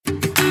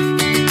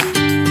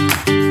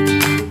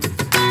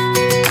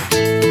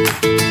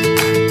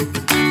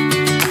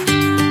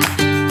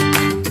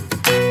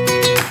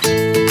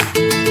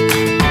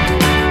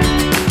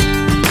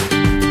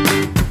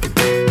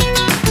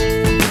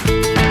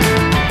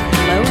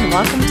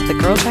welcome to the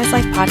Girl Tries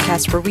Life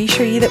podcast, where we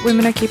show you that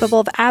women are capable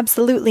of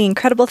absolutely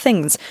incredible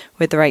things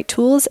with the right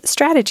tools,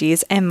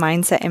 strategies, and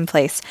mindset in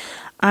place.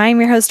 I'm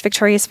your host,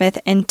 Victoria Smith,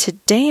 and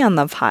today on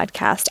the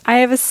podcast, I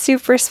have a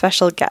super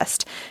special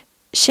guest.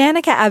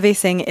 Shanika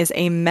Abesing is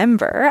a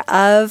member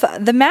of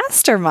the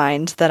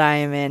mastermind that I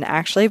am in,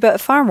 actually, but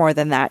far more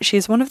than that.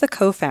 She's one of the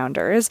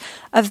co-founders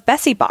of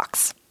Bessie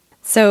Box.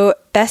 So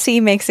Bessie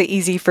makes it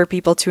easy for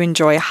people to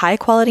enjoy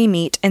high-quality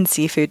meat and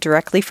seafood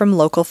directly from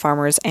local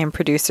farmers and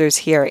producers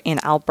here in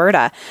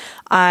Alberta.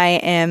 I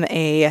am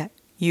a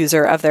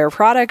user of their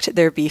product.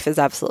 Their beef is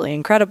absolutely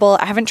incredible.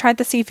 I haven't tried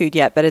the seafood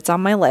yet, but it's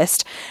on my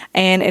list,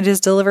 and it is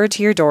delivered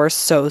to your door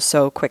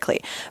so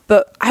quickly.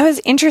 But I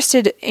was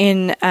interested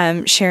in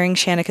sharing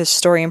Shanika's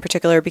story in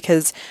particular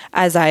because,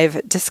 as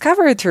I've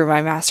discovered through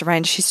my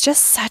mastermind, she's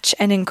just such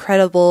an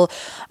incredible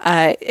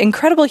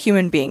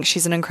human being.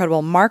 She's an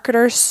incredible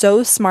marketer,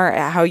 so smart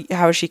at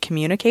how she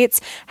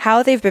communicates.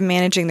 How they've been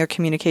managing their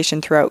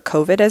communication throughout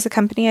COVID as a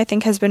company, I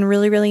think, has been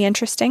really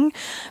interesting.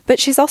 But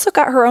she's also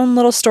got her own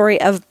little story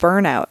of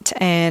burnout.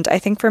 And I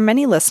think for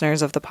many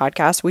listeners of the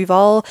podcast, we've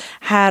all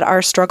had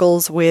our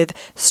struggles with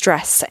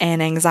stress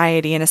and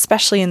anxiety, and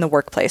especially in the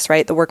workplace,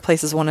 right? The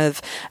workplace is one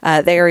of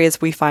the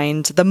areas we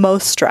find the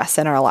most stress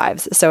in our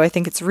lives. So I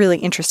think it's really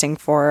interesting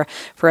for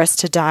us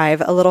to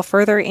dive a little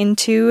further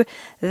into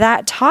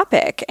that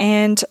topic.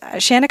 And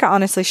Shanika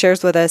honestly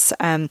shares with us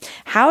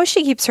how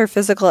she keeps her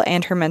physical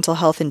and her mental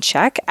health in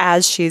check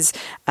as she's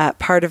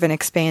part of an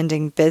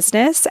expanding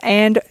business.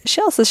 And she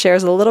also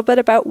shares a little bit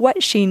about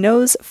what she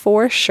knows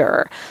for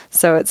sure.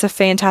 So it's a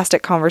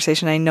fantastic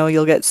conversation. I know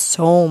you'll get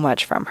so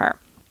much from her.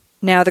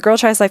 Now, the Girl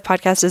Tries Life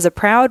podcast is a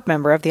proud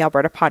member of the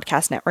Alberta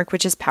Podcast Network,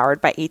 which is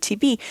powered by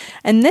ATB.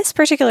 And this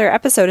particular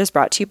episode is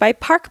brought to you by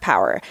Park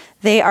Power.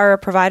 They are a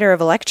provider of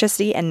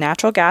electricity and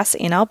natural gas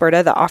in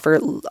Alberta that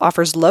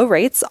offers low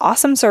rates,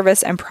 awesome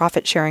service, and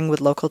profit sharing with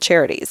local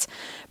charities.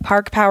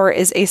 Park Power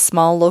is a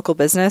small local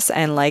business,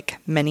 and like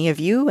many of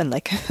you and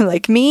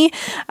like me,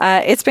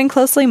 it's been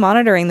closely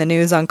monitoring the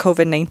news on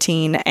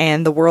COVID-19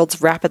 and the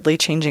world's rapidly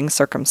changing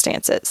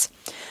circumstances.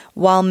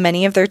 While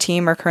many of their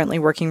team are currently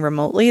working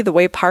remotely, the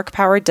way Park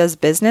Power does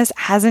business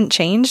hasn't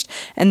changed,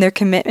 and their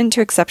commitment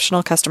to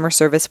exceptional customer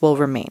service will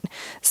remain.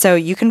 So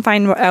you can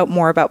find out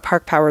more about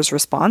Park Power's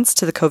response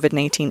to the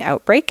COVID-19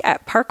 outbreak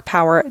at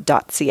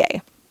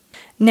parkpower.ca.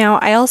 Now,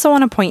 I also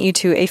want to point you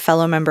to a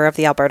fellow member of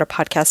the Alberta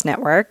Podcast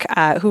Network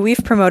who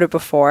we've promoted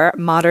before,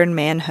 Modern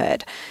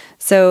Manhood.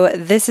 So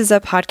this is a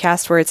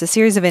podcast where it's a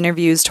series of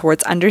interviews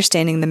towards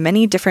understanding the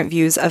many different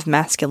views of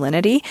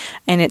masculinity,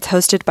 and it's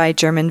hosted by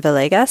German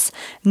Villegas.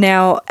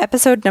 Now,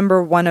 episode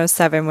number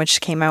 107, which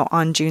came out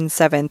on June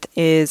 7th,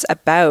 is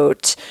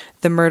about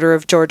the murder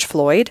of George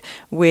Floyd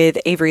with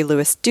Avery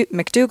Lewis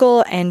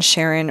McDougall and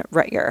Sharon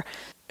Ruttier.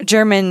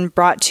 German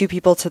brought two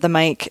people to the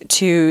mic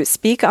to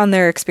speak on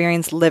their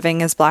experience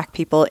living as Black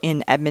people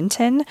in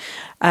Edmonton.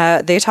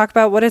 They talk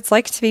about what it's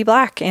like to be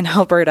Black in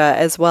Alberta,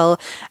 as well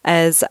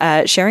as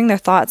sharing their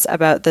thoughts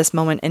about this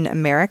moment in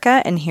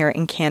America and here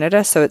in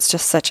Canada. So it's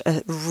just such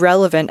a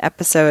relevant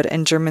episode,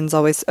 and German's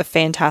always a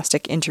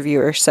fantastic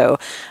interviewer. So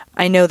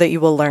I know that you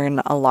will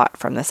learn a lot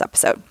from this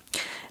episode.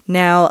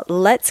 Now,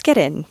 let's get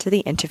into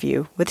the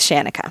interview with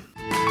Shanika.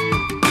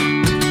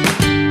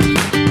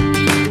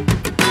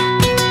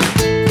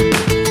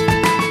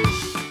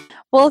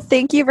 Well,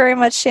 thank you very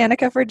much,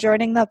 Shanika, for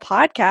joining the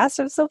podcast.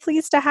 I'm so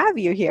pleased to have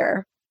you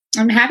here.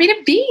 I'm happy to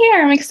be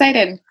here. I'm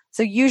excited.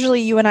 So usually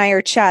you and I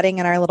are chatting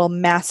in our little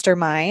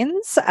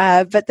masterminds,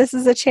 but this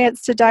is a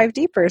chance to dive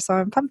deeper, so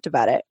I'm pumped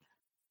about it.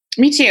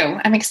 Me too.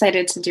 I'm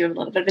excited to do a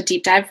little bit of a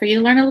deep dive for you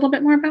to learn a little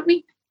bit more about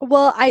me.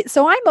 Well, I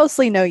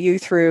mostly know you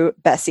through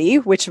Bessie,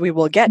 which we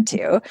will get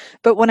to,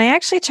 but when I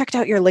actually checked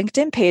out your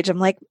LinkedIn page, I'm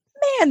like,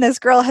 man, this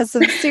girl has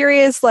some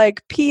serious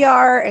PR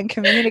and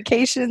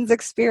communications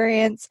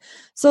experience.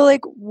 So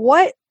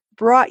what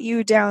brought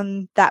you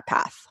down that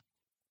path?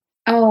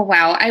 Oh,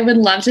 wow. I would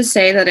love to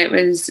say that it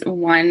was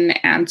one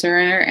answer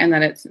and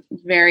that it's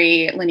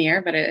very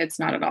linear, but it's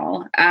not at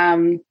all.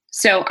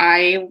 So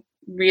I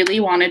really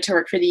wanted to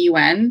work for the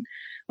UN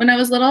when I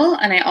was little,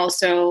 and I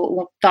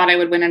also thought I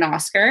would win an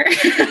Oscar.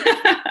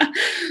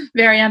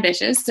 Very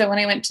ambitious. So when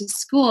I went to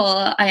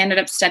school, I ended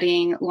up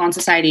studying law and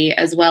society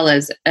as well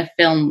as a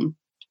film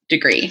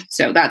degree.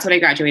 So that's what I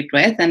graduated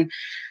with. And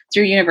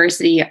through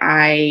university,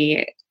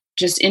 I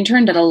just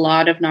interned at a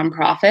lot of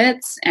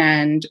nonprofits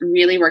and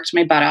really worked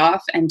my butt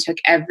off and took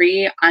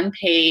every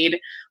unpaid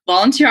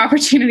volunteer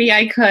opportunity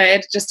I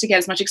could just to get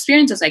as much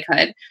experience as I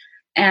could.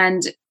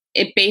 And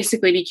it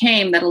basically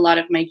became that a lot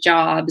of my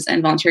jobs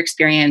and volunteer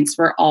experience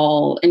were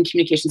all in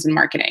communications and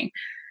marketing.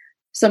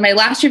 So my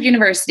last year of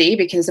university,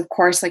 because of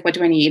course, what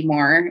do I need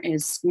more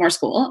is more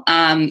school.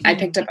 I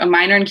picked up a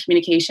minor in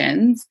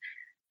communications,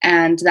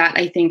 and that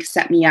I think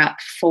set me up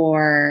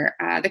for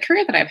the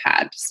career that I've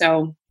had.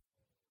 So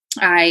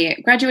I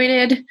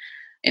graduated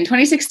in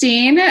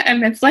 2016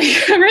 amidst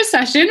a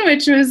recession,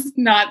 which was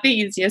not the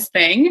easiest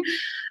thing.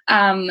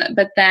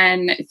 But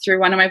then through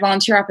one of my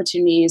volunteer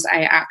opportunities,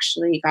 I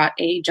actually got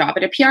a job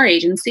at a PR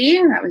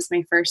agency. That was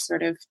my first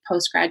sort of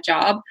post-grad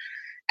job.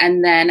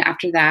 And then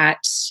after that,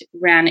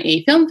 ran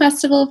a film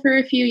festival for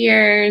a few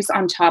years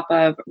on top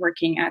of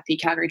working at the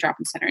Calgary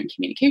Drop-In Center in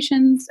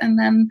Communications. And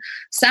then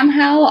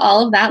somehow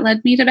all of that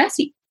led me to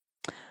Bessie.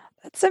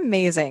 That's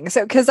amazing.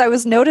 So, because I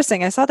was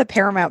noticing, I saw the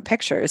Paramount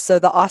pictures, so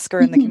the Oscar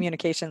and the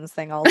communications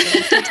thing all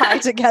seems to tie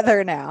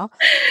together now.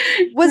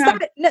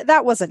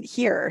 That wasn't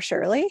here,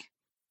 surely?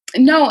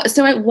 No,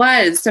 so it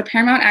was. So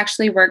Paramount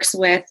actually works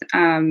with,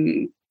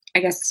 I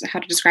guess how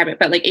to describe it,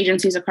 but like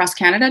agencies across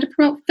Canada to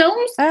promote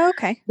films. Oh,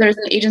 okay. There's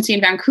an agency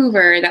in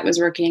Vancouver that was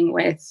working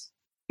with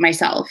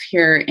myself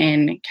here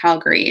in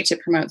Calgary to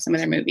promote some of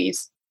their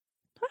movies.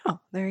 Oh,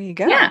 there you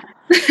go. Yeah.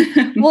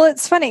 Well,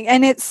 it's funny.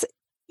 And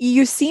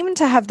you seem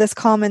to have this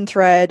common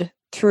thread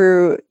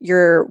through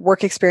your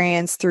work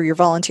experience, through your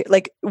volunteer,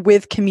 like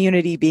with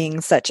community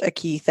being such a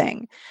key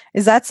thing.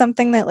 Is that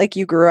something that like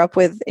you grew up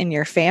with in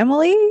your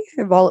family?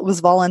 Was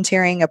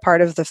volunteering a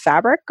part of the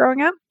fabric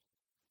growing up?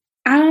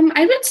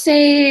 I would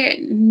say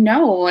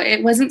no,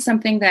 it wasn't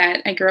something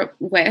that I grew up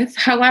with.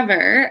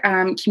 However,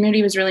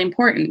 community was really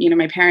important. You know,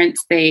 my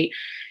parents, they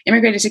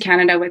immigrated to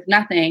Canada with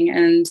nothing.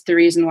 And the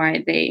reason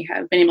why they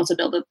have been able to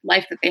build a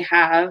life that they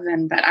have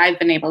and that I've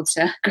been able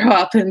to grow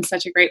up in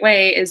such a great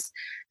way is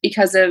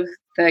because of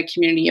the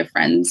community of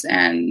friends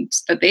and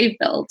that they've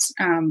built.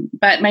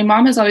 But my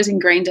mom has always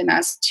ingrained in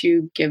us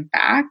to give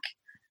back.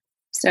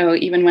 So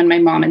even when my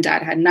mom and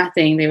dad had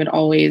nothing, they would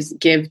always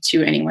give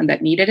to anyone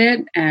that needed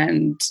it.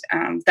 And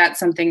that's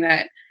something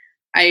that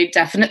I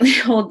definitely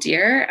hold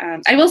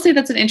dear. I will say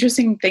that's an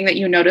interesting thing that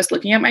you noticed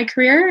looking at my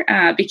career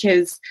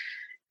because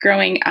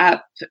growing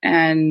up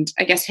and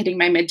I guess hitting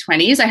my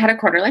mid-20s, I had a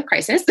quarter-life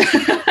crisis.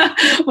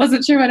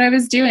 Wasn't sure what I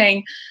was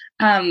doing.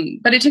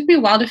 But it took me a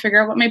while to figure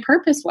out what my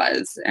purpose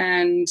was.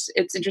 And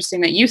it's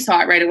interesting that you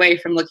saw it right away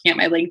from looking at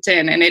my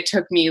LinkedIn. And it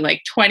took me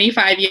like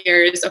 25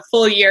 years, a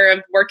full year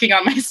of working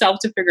on myself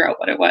to figure out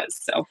what it was.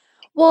 So,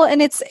 well,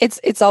 and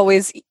it's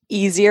always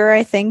easier,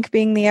 I think,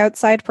 being the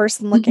outside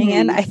person looking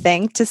in, I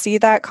think, to see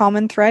that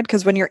common thread.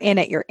 Because when you're in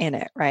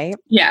it, right?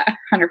 Yeah,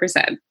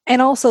 100%.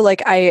 And also,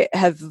 like, I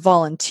have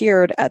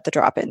volunteered at the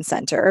Drop-In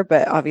Center,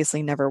 but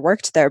obviously never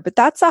worked there. But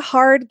that's a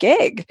hard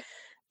gig.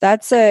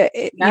 That's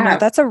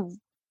that's a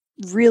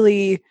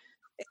really,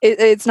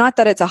 it's not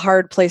that it's a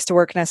hard place to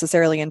work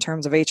necessarily in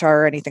terms of HR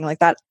or anything like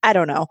that. I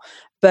don't know.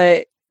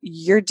 But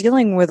you're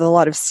dealing with a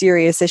lot of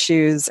serious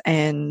issues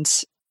and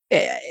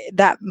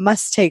that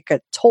must take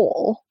a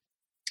toll.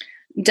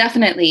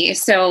 Definitely.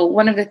 So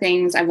one of the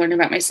things I've learned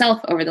about myself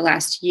over the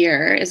last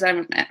year is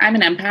I'm an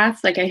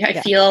empath. Like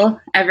I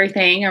feel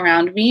everything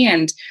around me,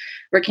 and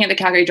working at the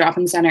Calgary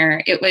Drop-In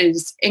Center, it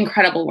was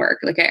incredible work.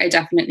 Like I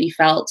definitely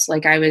felt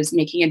like I was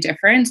making a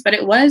difference, but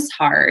it was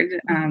hard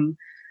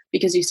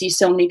because you see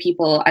so many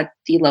people at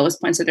the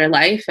lowest points of their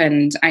life.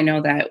 And I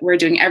know that we're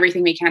doing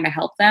everything we can to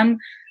help them.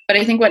 But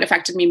I think what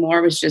affected me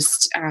more was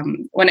just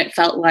when it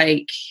felt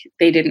like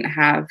they didn't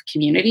have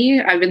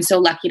community. I've been so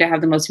lucky to have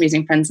the most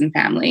amazing friends and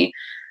family.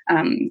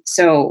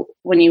 So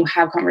when you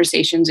have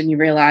conversations and you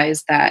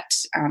realize that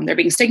they're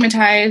being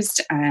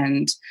stigmatized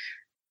and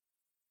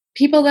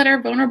people that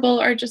are vulnerable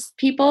are just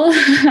people,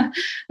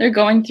 they're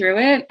going through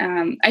it.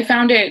 I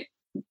found it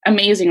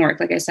amazing work,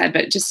 like I said,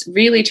 but just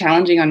really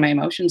challenging on my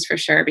emotions for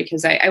sure,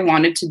 because I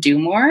wanted to do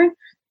more.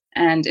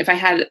 And if I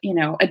had,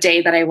 a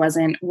day that I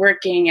wasn't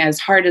working as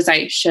hard as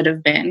I should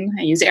have been,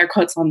 I use air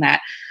quotes on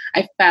that,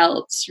 I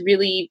felt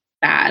really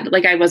bad.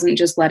 Like I wasn't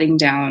just letting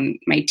down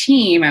my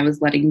team, I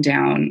was letting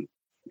down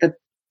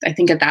I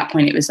think at that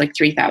point it was like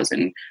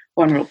 3,000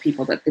 vulnerable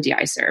people that the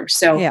DI served.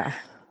 So yeah,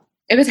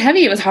 it was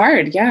heavy. It was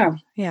hard. Yeah.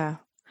 Yeah.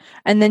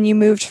 And then you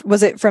moved,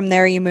 was it from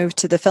there you moved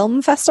to the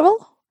film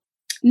festival?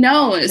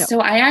 No. So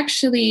I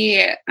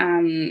actually,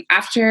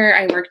 after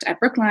I worked at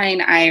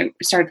Brookline, I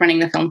started running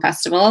the film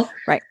festival.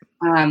 Right.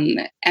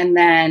 And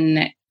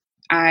then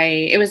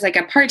it was like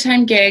a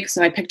part-time gig.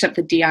 So I picked up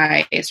the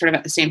DI sort of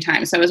at the same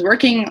time. So I was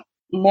working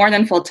more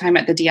than full-time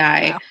at the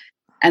DI. Wow.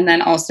 And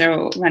then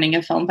also running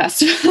a film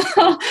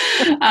festival,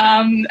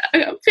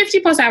 50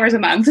 plus hours a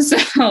month.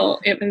 So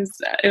it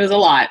was a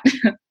lot.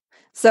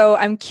 So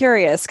I'm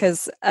curious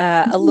because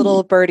a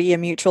little birdie, a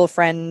mutual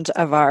friend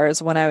of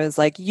ours, when I was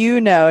like,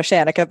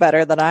 Shanika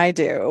better than I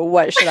do,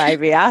 what should I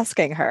be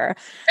asking her?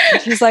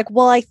 And she's like,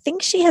 well, I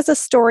think she has a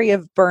story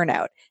of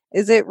burnout.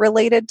 Is it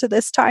related to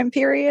this time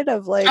period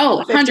of like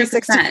 50,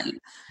 60?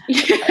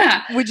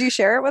 Yeah. Would you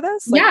share it with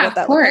us?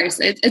 Of course.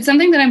 It's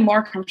something that I'm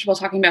more comfortable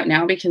talking about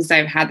now because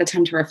I've had the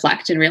time to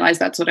reflect and realize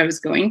that's what I was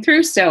going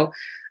through. So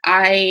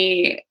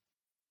I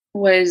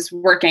was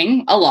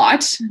working a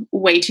lot,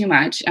 way too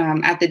much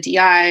at the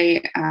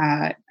DI.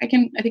 I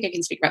think I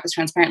can speak about this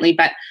transparently,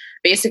 but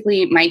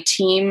basically my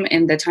team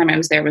in the time I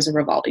was there was a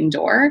revolving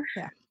door.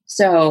 Yeah.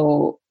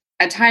 So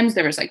at times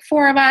there was like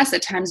 4 of us,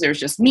 at times there was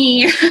just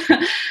me.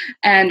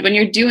 And when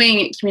you're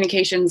doing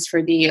communications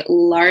for the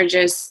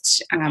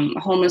largest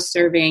homeless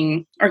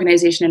serving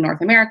organization in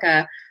North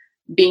America,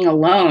 being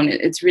alone,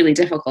 it's really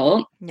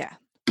difficult. Yeah.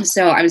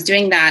 So I was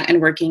doing that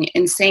and working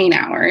insane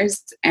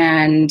hours,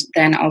 and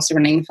then also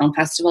running the film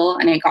festival.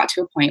 And it got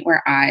to a point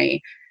where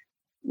I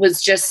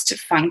was just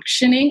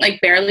functioning, like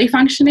barely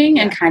functioning,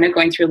 and kind of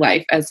going through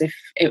life as if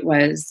it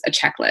was a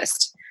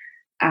checklist,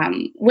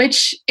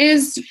 which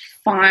is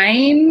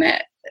fine,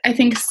 I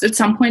think, at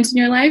some points in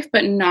your life,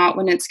 but not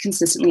when it's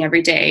consistently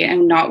every day,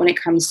 and not when it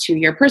comes to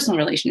your personal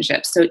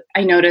relationships. So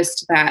I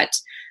noticed that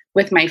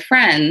with my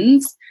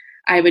friends,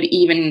 I would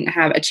even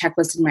have a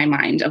checklist in my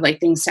mind of like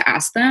things to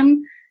ask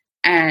them.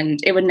 And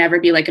it would never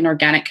be like an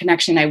organic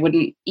connection. I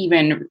wouldn't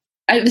even,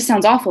 this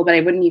sounds awful, but I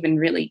wouldn't even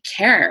really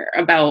care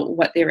about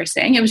what they were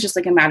saying. It was just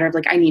like a matter of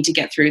like, I need to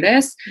get through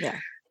this. Yeah.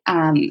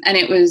 And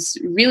it was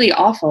really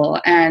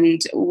awful. And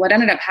what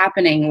ended up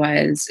happening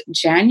was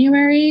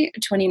January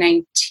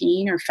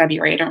 2019 or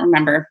February, I don't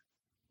remember.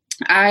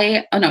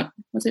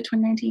 Was it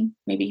 2019?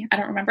 Maybe. I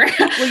don't remember.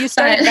 Well, you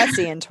started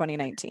Bessie in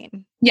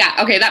 2019. Yeah.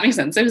 Okay. That makes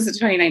sense. It was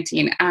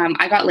 2019.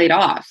 I got laid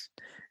off.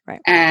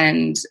 Right.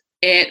 And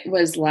it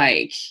was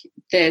like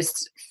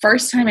this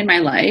first time in my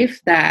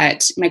life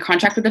that my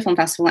contract with the film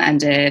festival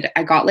ended.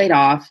 I got laid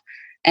off,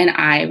 and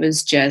I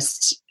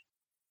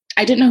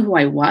didn't know who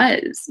I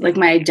was. Like,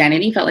 my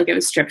identity felt like it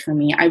was stripped from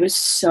me. I was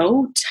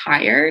so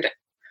tired,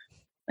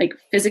 like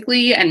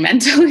physically and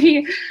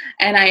mentally,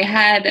 and I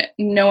had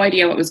no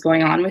idea what was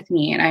going on with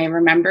me. And I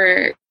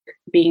remember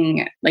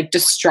being like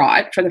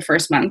distraught for the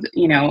first month.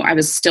 You know, I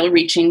was still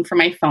reaching for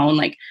my phone,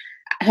 like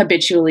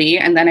habitually.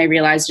 And then I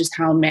realized just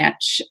how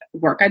much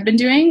work I'd been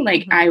doing.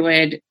 Like, I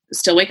would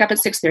still wake up at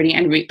 6:30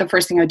 and the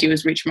first thing I would do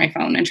is reach for my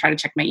phone and try to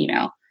check my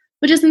email,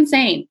 which is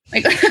insane.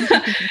 Like,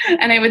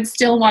 and I would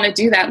still want to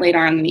do that later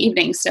on in the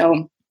evening.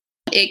 So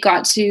it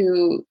got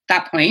to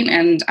that point,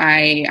 and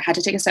I had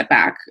to take a step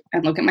back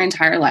and look at my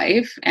entire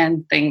life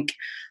and think,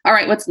 all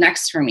right, what's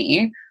next for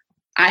me?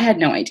 I had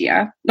no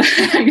idea.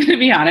 I'm going to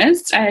be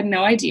honest. I had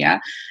no idea.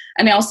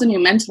 And I also knew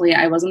mentally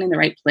I wasn't in the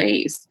right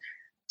place.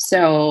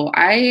 So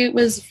I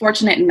was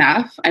fortunate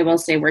enough, I will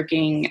say,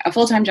 working a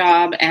full-time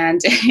job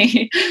and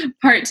a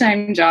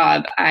part-time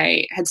job.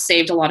 I had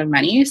saved a lot of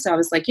money. So I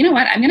was like, you know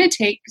what? I'm going to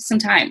take some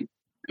time.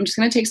 I'm just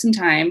going to take some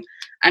time.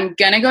 I'm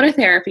going to go to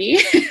therapy.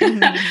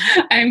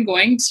 I'm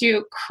going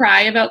to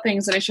cry about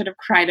things that I should have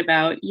cried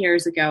about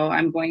years ago.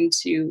 I'm going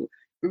to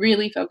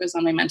really focus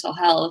on my mental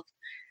health.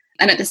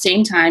 And at the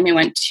same time, I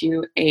went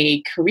to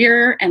a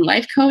career and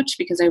life coach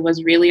because I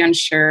was really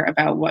unsure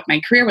about what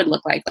my career would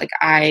look like. Like,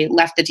 I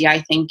left the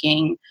DI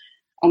thinking,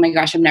 oh my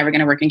gosh, I'm never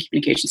going to work in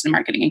communications and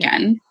marketing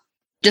again.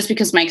 Just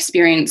because my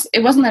experience,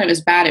 it wasn't that it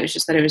was bad, it was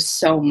just that it was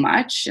so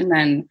much. And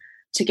then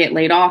to get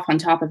laid off on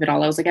top of it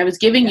all, I was like, I was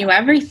giving you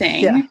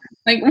everything. Yeah.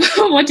 Like,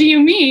 what do you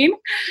mean?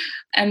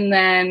 And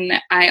then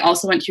I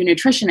also went to a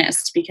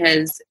nutritionist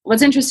because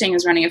what's interesting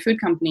is running a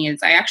food company is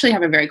I actually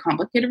have a very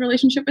complicated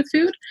relationship with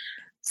food.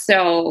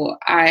 So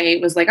I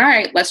was like, all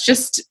right, let's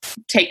just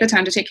take the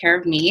time to take care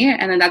of me.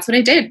 And then that's what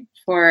I did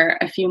for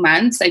a few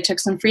months. I took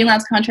some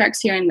freelance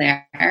contracts here and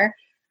there,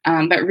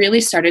 but really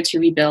started to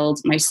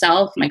rebuild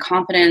myself, my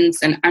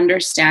confidence, and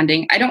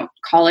understanding. I don't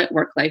call it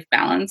work-life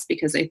balance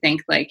because I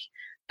think like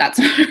that's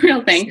not a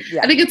real thing.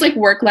 Yeah. I think it's like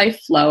work-life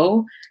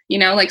flow. You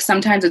know, like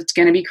sometimes it's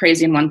going to be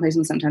crazy in one place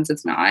and sometimes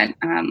it's not.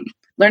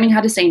 Learning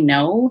how to say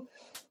no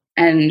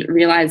and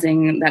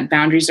realizing that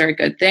boundaries are a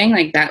good thing,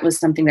 like that was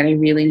something that I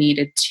really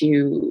needed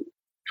to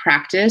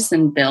practice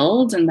and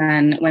build. And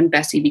then when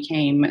Bessie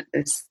became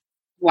this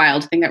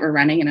wild thing that we're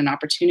running and an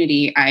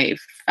opportunity, I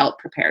felt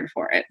prepared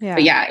for it. Yeah.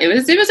 But yeah, it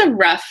was a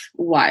rough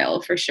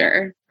while for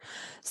sure.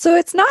 So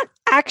it's not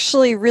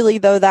actually really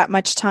though that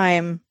much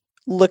time,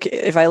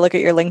 if I look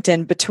at your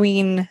LinkedIn,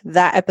 between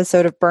that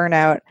episode of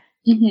burnout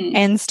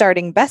and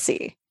starting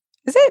Bessie,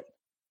 is it?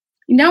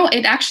 No,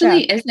 it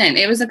actually isn't.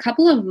 It was a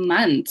couple of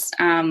months.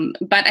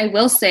 But I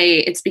will say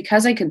it's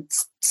because I could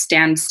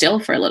stand still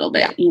for a little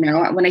bit. You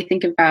know, when I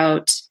think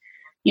about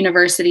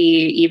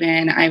university,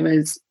 even I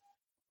was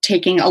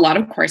taking a lot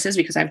of courses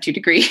because I have 2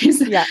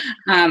 degrees. Yeah.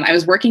 I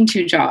was working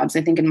 2 jobs,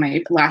 I think, in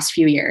my last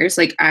few years.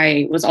 Like,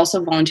 I was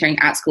also volunteering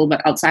at school,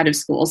 but outside of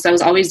school. So I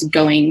was always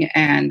going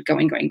and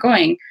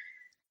going.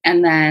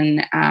 And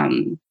then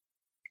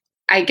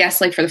I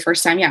guess like for the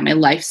first time, my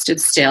life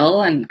stood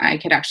still and I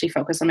could actually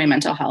focus on my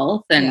mental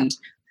health and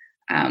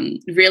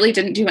really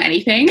didn't do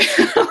anything.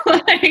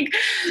 Like,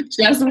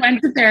 just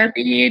went to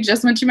therapy,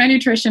 just went to my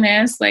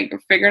nutritionist, like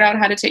figured out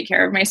how to take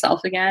care of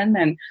myself again,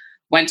 and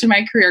went to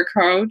my career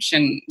coach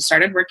and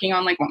started working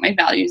on like what my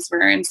values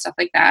were and stuff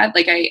like that.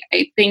 Like,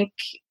 I think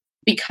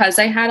because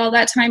I had all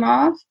that time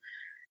off,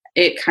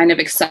 it kind of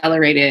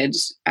accelerated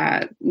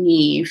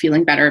me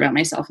feeling better about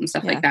myself and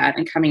stuff like that,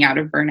 and coming out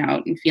of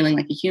burnout and feeling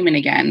like a human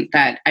again,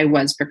 that I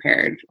was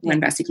prepared when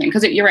Bessie came.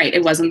 Because you're right,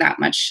 it wasn't that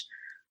much,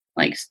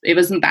 like it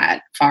wasn't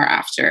that far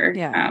after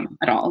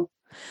at all.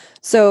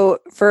 So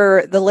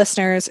for the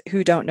listeners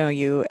who don't know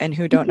you and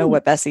who don't know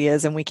what Bessie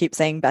is, and we keep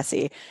saying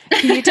Bessie,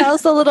 can you tell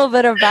us a little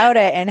bit about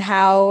it and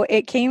how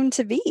it came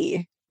to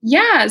be?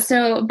 Yeah,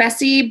 so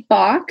Bessie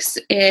Box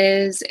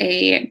is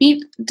a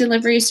meat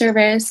delivery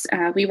service.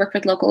 We work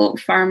with local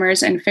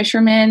farmers and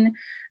fishermen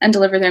and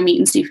deliver their meat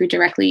and seafood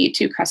directly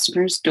to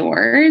customers'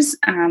 doors.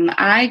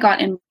 I got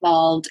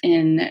involved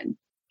in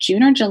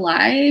June or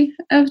July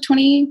of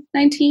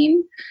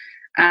 2019,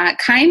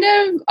 kind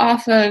of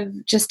off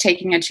of just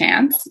taking a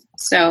chance.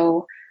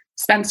 So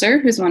Spencer,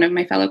 who's one of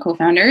my fellow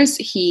co-founders,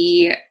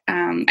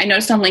 I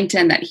noticed on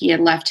LinkedIn that he had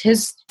left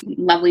his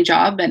lovely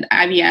job at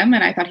IBM,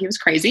 and I thought he was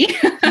crazy.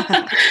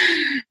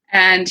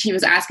 And he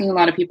was asking a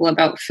lot of people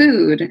about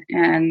food,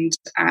 and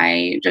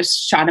I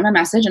just shot him a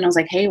message, and I was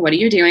like, "Hey, what are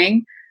you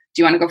doing?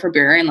 Do you want to go for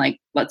beer and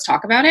let's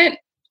talk about it?"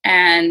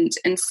 And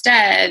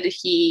instead,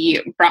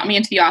 he brought me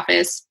into the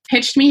office,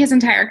 pitched me his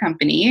entire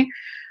company,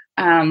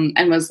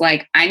 and was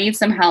like, "I need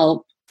some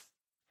help.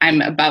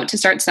 I'm about to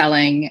start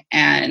selling."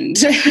 And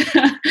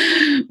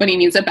when he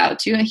means about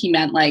to, he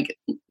meant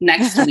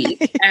next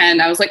week.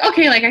 And I was like,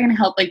 okay, I can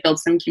help build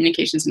some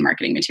communications and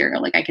marketing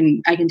material. I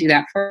can do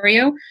that for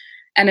you.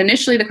 And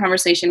initially the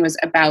conversation was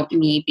about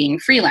me being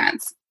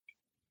freelance.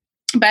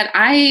 But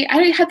I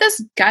had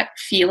this gut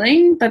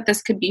feeling that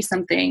this could be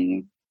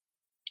something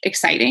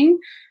exciting.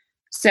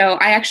 So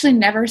I actually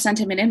never sent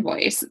him an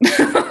invoice.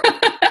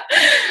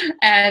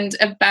 And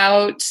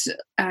about,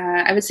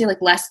 I would say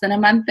less than a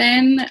month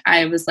in,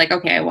 I was like,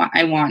 okay,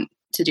 I want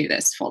to do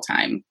this full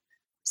time.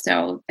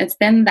 So it's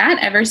been that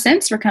ever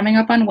since. We're coming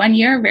up on 1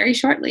 year very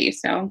shortly.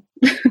 So.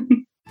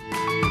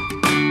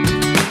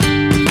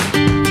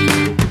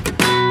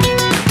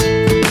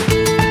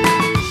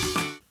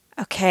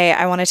 Okay,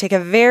 I want to take a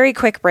very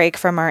quick break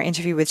from our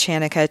interview with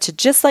Shanika to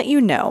just let you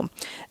know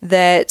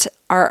that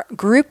our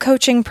group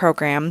coaching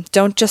program,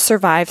 Don't Just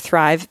Survive,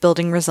 Thrive,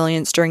 Building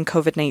Resilience During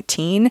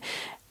COVID-19,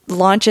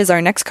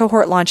 our next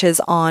cohort launches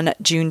on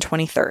June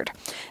 23rd.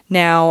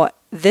 Now,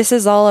 this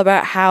is all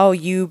about how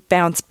you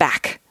bounce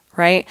back,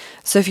 right?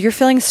 So if you're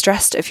feeling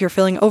stressed, if you're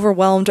feeling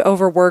overwhelmed,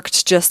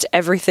 overworked, just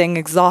everything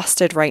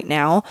exhausted right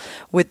now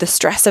with the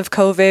stress of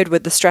COVID,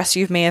 with the stress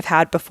you may have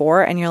had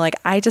before, and you're like,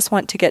 I just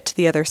want to get to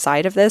the other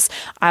side of this.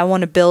 I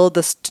want to build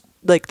this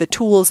the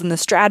tools and the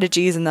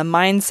strategies and the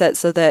mindset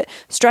so that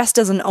stress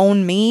doesn't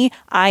own me,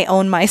 I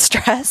own my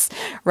stress,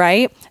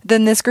 right?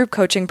 Then this group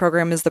coaching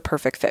program is the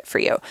perfect fit for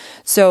you.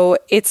 So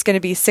it's going to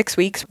be 6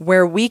 weeks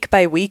where week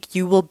by week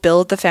you will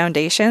build the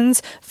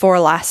foundations for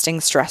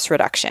lasting stress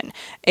reduction.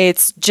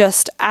 It's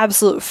just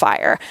absolute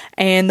fire.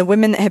 And the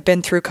women that have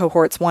been through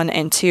cohorts 1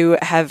 and 2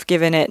 have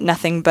given it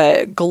nothing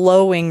but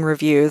glowing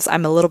reviews.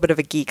 I'm a little bit of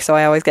a geek, so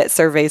I always get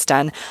surveys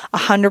done.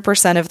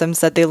 100% of them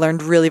said they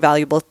learned really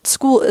valuable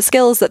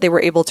skills that they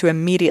were able to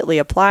immediately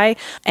apply,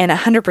 and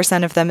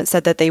 100% of them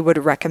said that they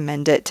would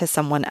recommend it to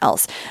someone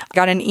else. I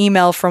got an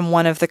email from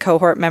one of the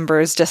cohort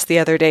members just the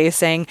other day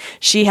saying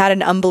she had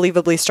an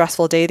unbelievably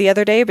stressful day the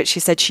other day, but she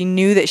said she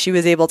knew that she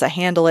was able to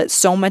handle it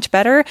so much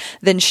better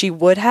than she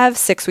would have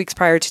 6 weeks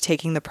prior to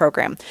taking the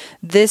program.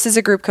 This is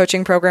a group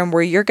coaching program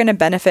where you're going to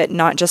benefit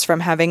not just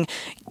from having,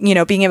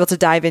 being able to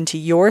dive into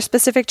your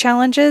specific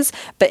challenges,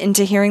 but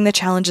into hearing the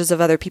challenges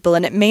of other people.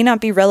 And it may not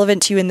be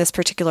relevant to you in this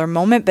particular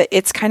moment, but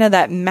it's kind of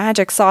that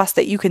magic sauce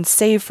that you can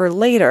save for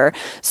later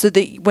so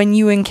that when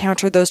you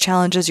encounter those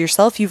challenges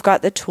yourself, you've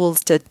got the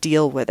tools to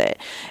deal with it.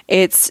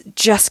 It's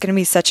just going to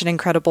be such an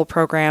incredible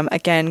program.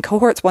 Again,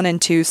 cohorts 1 and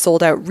 2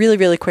 sold out really,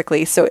 really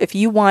quickly. So if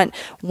you want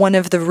one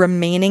of the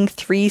remaining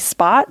 3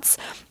 spots,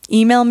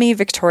 email me,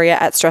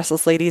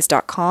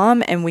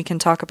 victoria@stresslessladies.com, and we can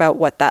talk about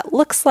what that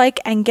looks like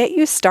and get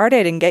you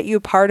started and get you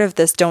part of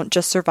this Don't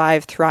Just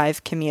Survive,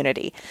 Thrive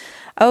community.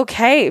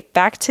 Okay,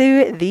 back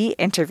to the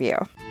interview.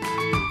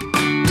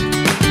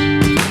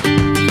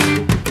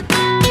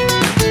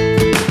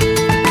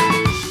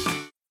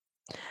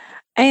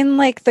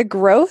 And the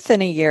growth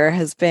in a year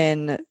has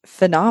been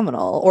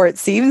phenomenal, or it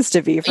seems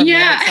to be from the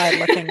outside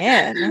looking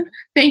in.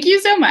 Thank you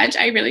so much.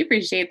 I really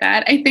appreciate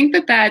that. I think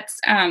that that's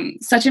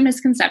such a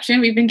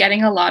misconception. We've been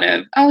getting a lot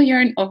of, oh,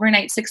 you're an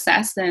overnight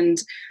success, and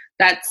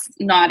that's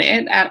not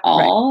it at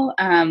all.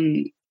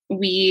 Right.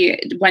 We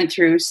went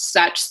through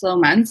such slow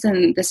months,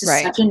 and this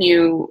is such a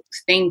new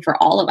thing for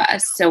all of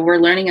us. So we're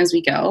learning as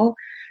we go.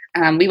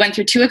 We went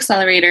through 2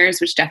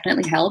 accelerators, which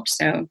definitely helped.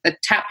 So the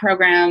TAP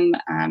program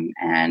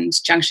and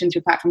Junction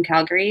through Platform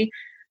Calgary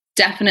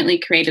definitely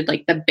created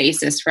the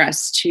basis for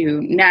us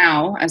to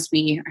now, as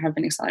we have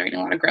been accelerating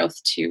a lot of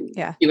growth, to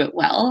do it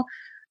well.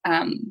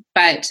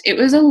 But it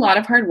was a lot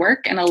of hard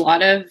work and a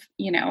lot of,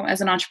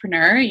 as an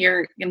entrepreneur,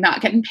 you're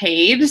not getting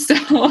paid. So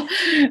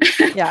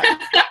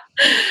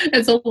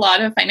it's a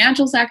lot of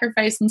financial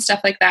sacrifice and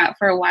stuff like that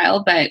for a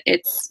while, but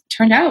it's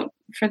turned out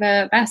for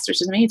the best,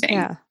 which is amazing.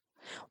 Yeah.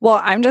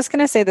 Well, I'm just going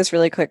to say this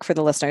really quick for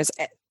the listeners.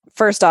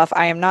 First off,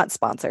 I am not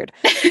sponsored.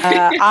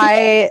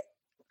 I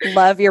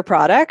love your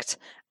product,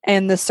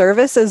 and the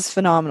service is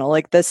phenomenal.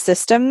 The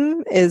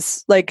system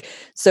is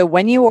so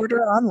when you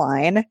order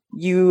online,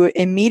 you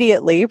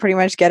immediately pretty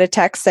much get a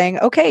text saying,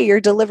 okay, your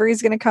delivery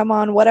is going to come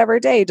on whatever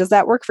day. Does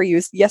that work for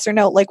you? Yes or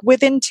no?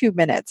 Within 2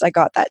 minutes, I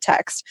got that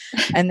text.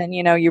 And then,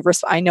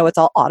 I know it's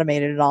all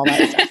automated and all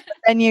that stuff. But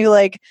then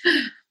you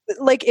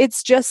like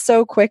it's just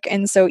so quick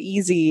and so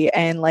easy,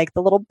 and like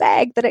the little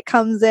bag that it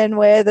comes in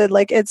with, and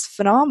like it's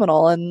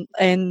phenomenal.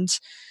 And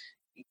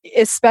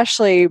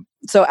especially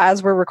so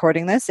as we're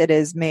recording this, it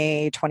is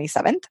May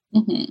 27th.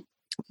 Mm-hmm.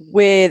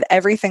 With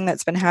everything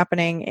that's been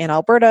happening in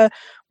Alberta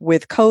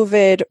with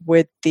COVID,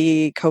 with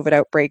the COVID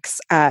outbreaks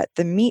at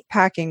the meat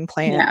packing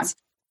plants,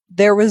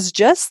 there was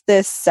just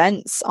this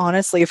sense,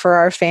 honestly, for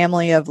our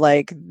family of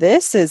like,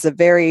 this is a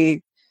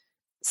very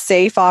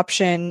safe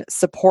option,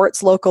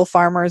 supports local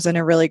farmers in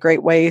a really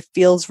great way,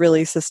 feels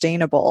really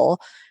sustainable.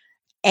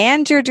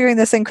 And you're doing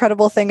this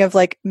incredible thing of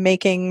like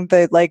making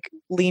the like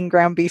lean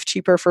ground beef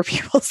cheaper for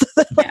people, so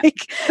that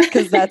like,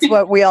 because that's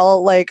what we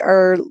all like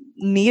are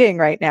needing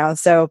right now.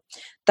 So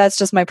that's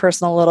just my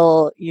personal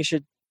little, you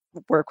should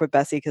work with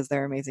Bessie because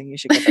they're amazing. You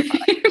should get their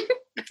product.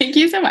 Thank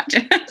you so much.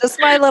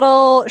 Just my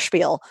little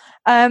spiel.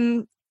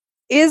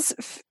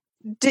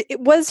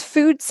 Was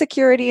food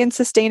security and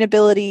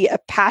sustainability a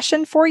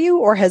passion for you,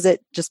 or has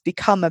it just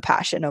become a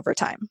passion over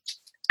time?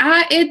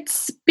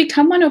 It's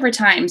become one over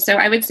time. So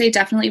I would say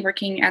definitely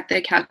working at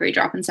the Calgary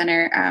Drop-In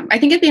Center. I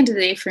think at the end of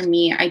the day, for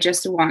me, I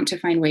just want to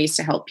find ways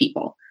to help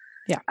people.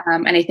 Yeah.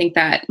 And I think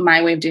that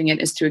my way of doing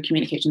it is through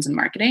communications and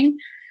marketing.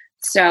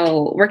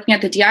 So working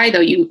at the DI,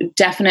 though, you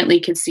definitely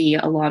could see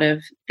a lot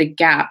of the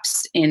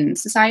gaps in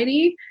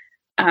society.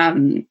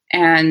 And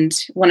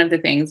one of the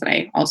things that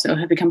I also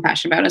have become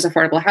passionate about is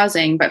affordable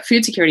housing, but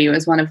food security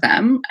was one of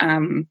them.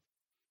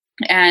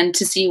 And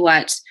to see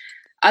what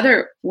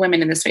other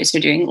women in the space are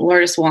doing.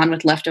 Lourdes Swan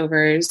with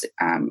Leftovers.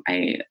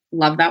 I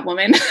love that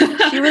woman.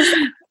 She was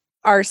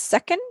our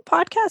second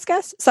podcast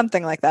guest,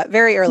 something like that,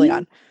 very early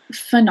on.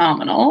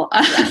 Phenomenal.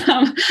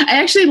 I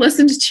actually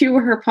listened to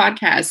her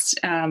podcast,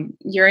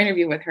 your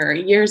interview with her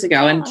years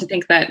ago, and to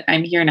think that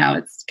I'm here now,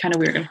 it's kind of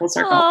weird in full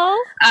circle. My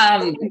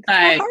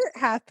heart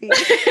happy.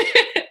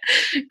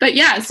 But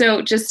yeah,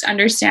 so just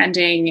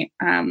understanding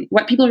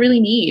what people really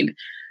need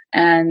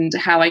and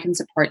how I can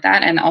support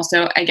that. And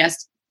also, I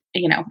guess,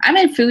 you know, I'm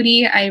a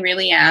foodie, I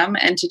really am.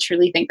 And to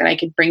truly think that I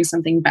could bring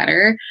something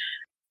better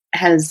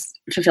has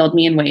fulfilled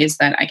me in ways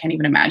that I can't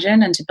even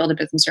imagine. And to build a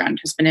business around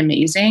has been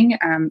amazing.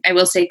 I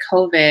will say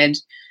COVID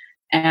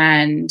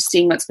and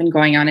seeing what's been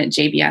going on at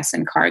JBS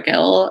and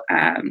Cargill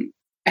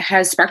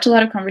has sparked a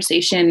lot of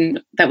conversation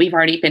that we've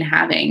already been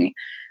having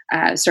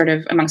sort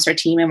of amongst our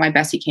team and why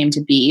Bessie came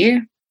to be.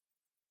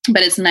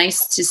 But it's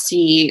nice to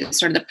see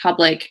sort of the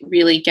public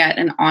really get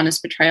an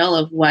honest portrayal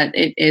of what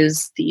it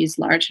is these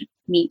large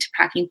meat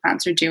packing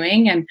plants are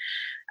doing and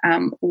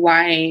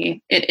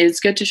why it is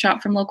good to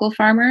shop from local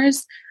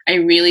farmers. I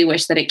really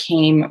wish that it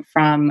came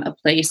from a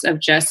place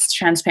of just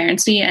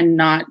transparency and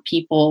not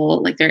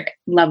people, like their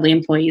lovely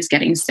employees,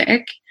 getting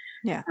sick.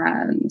 Yeah.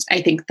 And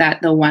I think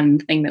that the one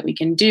thing that we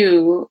can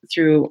do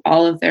through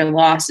all of their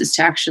loss is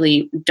to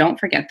actually don't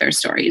forget their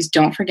stories,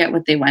 don't forget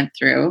what they went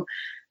through.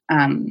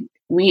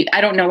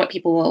 I don't know what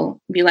people will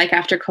be like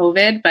after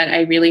COVID, but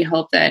I really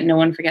hope that no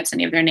one forgets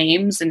any of their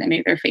names and any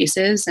of their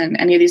faces and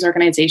any of these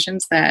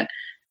organizations that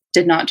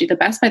did not do the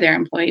best by their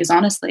employees,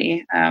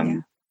 honestly.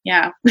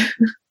 Yeah.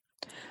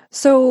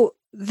 So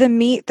the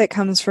meat that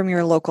comes from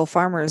your local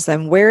farmers,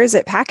 then where is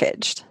it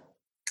packaged?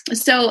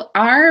 So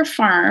our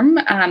farm,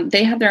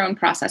 they have their own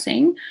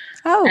processing.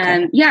 Oh, okay.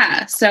 And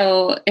yeah,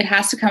 so it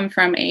has to come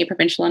from a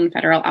provincial and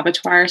federal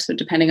abattoir. So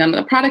depending on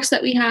the products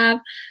that we have,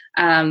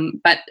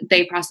 but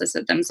they process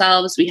it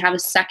themselves. We have a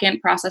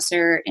second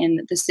processor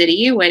in the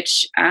city,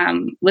 which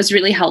was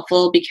really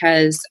helpful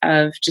because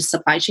of just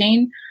supply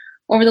chain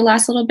over the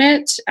last little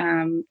bit.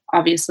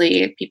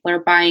 Obviously, people are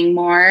buying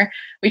more.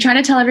 We try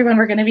to tell everyone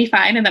we're going to be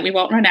fine and that we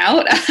won't run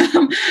out.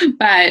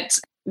 But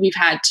we've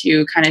had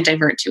to kind of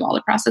divert to all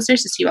the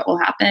processors to see what will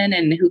happen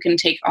and who can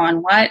take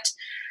on what.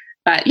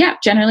 But yeah,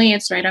 generally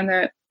it's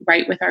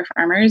right with our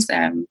farmers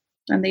and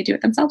they do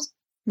it themselves.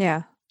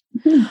 Yeah.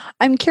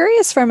 I'm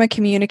curious from a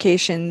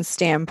communication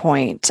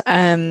standpoint.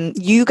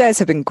 You guys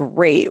have been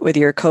great with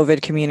your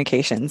COVID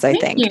communications, I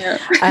think. Thank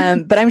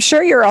you. But I'm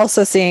sure you're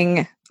also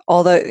seeing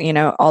all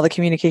the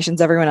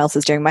communications everyone else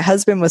is doing. My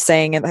husband was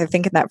saying, and I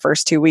think in that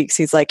first 2 weeks,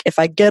 he's like, if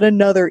I get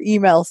another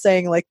email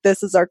saying like,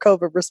 this is our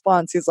COVID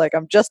response, he's like,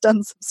 I'm just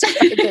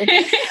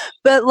unsubscribing.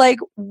 But like,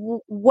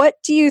 what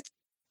do you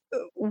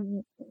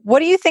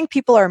think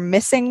people are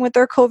missing with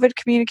their COVID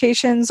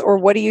communications, or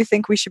what do you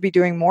think we should be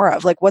doing more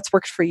of? Like, what's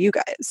worked for you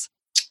guys?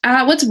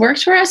 What's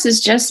worked for us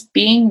is just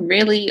being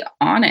really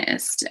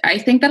honest. I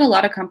think that a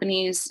lot of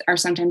companies are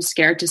sometimes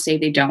scared to say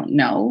they don't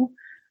know.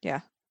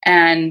 Yeah.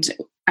 And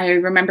I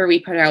remember we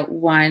put out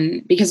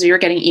one because we were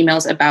getting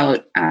emails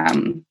about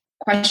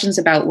questions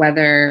about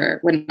whether,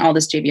 when all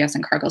this JBS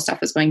and Cargill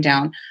stuff was going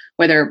down,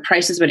 whether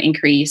prices would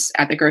increase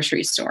at the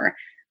grocery store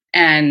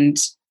and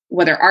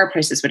whether our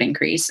prices would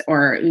increase,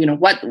 or, you know,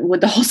 what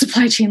would the whole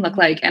supply chain look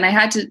like? And I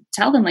had to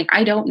tell them, like,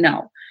 I don't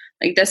know.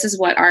 Like, this is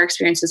what our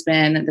experience has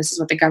been, and this is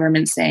what the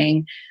government's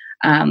saying.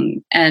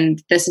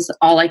 And this is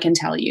all I can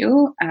tell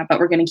you, but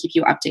we're going to keep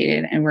you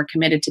updated, and we're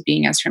committed to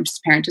being as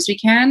transparent as we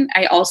can.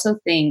 I also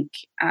think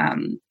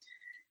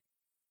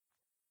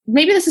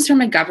maybe this is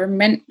from a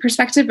government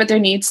perspective, but there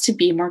needs to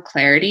be more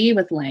clarity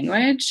with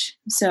language.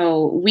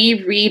 So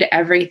we read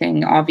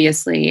everything,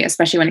 obviously,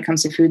 especially when it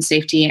comes to food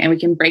safety, and we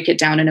can break it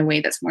down in a way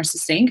that's more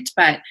succinct.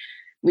 But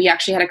we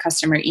actually had a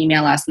customer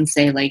email us and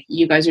say, like,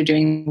 you guys are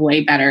doing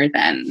way better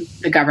than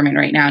the government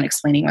right now and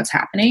explaining what's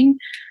happening.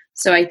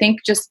 So I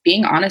think just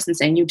being honest and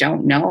saying you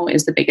don't know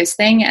is the biggest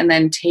thing. And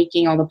then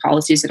taking all the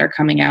policies that are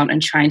coming out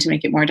and trying to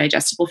make it more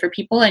digestible for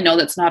people. I know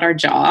that's not our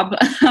job,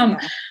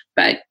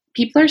 but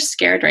people are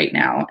scared right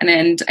now.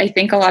 And I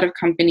think a lot of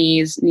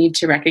companies need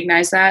to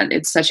recognize that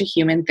it's such a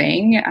human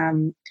thing.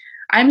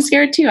 I'm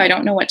scared too. I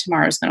don't know what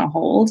tomorrow's going to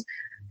hold.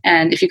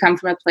 And if you come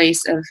from a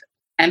place of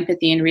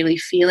empathy and really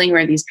feeling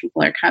where these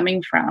people are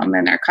coming from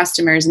and our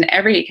customers and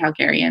everyday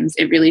Calgarians,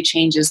 it really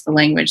changes the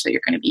language that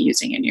you're going to be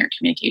using in your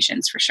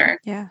communications for sure.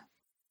 Yeah.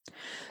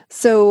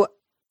 So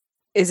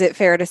is it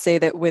fair to say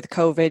that with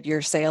COVID,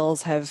 your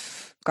sales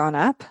have gone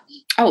up?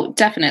 Oh,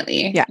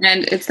 definitely. Yeah.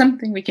 And it's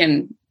something we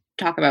can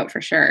talk about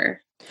for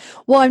sure.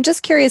 Well, I'm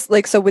just curious,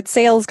 like, so with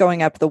sales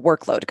going up, the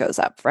workload goes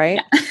up,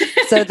 right? Yeah.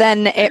 So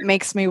then it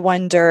makes me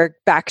wonder,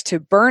 back to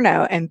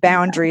burnout and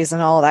boundaries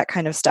and all that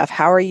kind of stuff.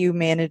 How are you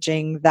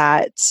managing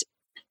that?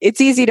 It's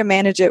easy to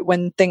manage it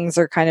when things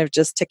are kind of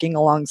just ticking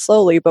along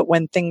slowly, but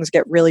when things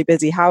get really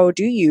busy, how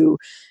do you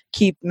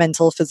keep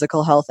mental,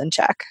 physical health in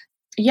check?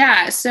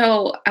 Yeah.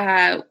 So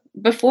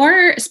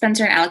before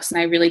Spencer and Alex and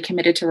I really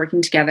committed to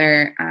working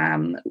together,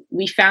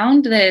 we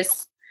found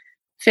this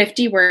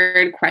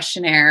 50-word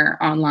questionnaire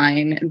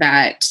online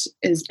that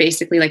is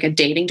basically like a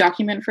dating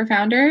document for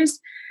founders.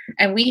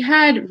 And we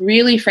had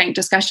really frank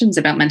discussions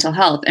about mental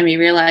health. And we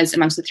realized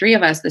amongst the three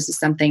of us, this is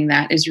something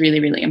that is really,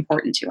 really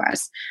important to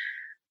us.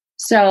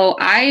 So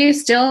I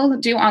still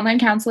do online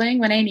counseling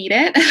when I need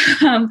it.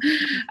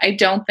 I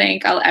don't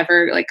think I'll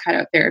ever cut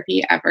out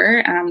therapy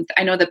ever.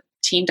 I know the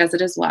team does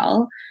it as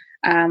well.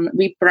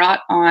 We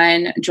brought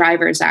on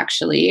drivers,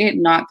 actually,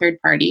 not third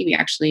party. We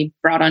actually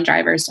brought on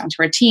drivers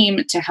onto our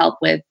team to help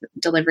with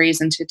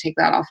deliveries and to take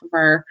that off of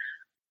our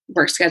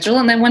work schedule.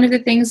 And then one of the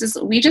things is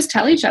we just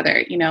tell each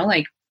other,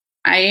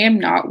 I am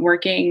not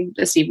working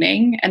this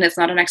evening, and it's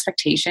not an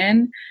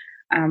expectation.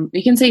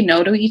 We can say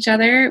no to each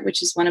other,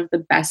 which is one of the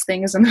best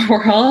things in the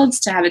world,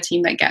 to have a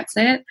team that gets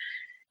it.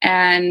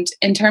 And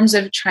in terms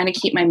of trying to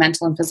keep my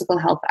mental and physical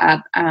health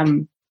up,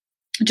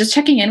 just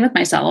checking in with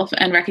myself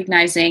and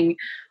recognizing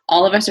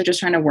all of us are just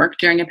trying to work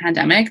during a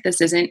pandemic.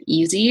 This isn't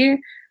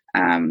easy,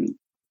 and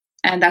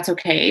that's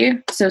okay.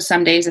 So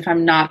some days if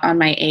I'm not on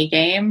my A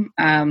game,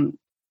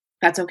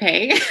 that's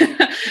okay.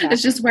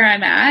 It's just where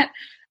I'm at.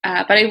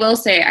 But I will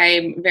say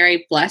I'm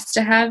very blessed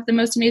to have the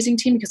most amazing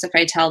team, because if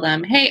I tell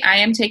them, hey, I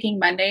am taking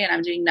Monday and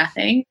I'm doing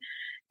nothing,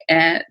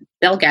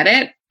 they'll get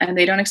it and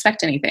they don't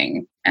expect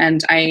anything.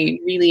 And I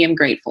really am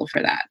grateful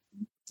for that.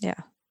 Yeah,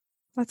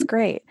 that's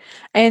great.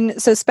 And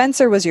so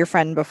Spencer was your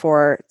friend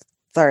before.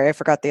 Sorry, I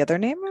forgot the other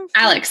name.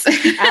 Alex.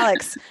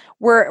 Alex.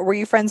 Were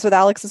you friends with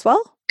Alex as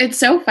well? It's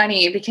so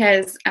funny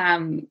because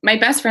my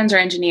best friends are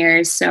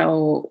engineers.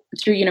 So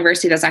through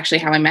university, that's actually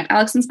how I met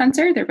Alex and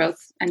Spencer. They're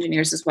both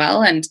engineers as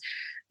well. And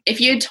if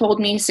you had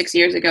told me 6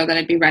 years ago that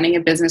I'd be running a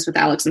business with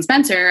Alex and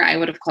Spencer, I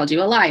would have called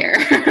you a liar.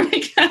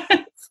 Because,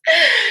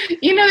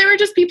 they were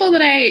just people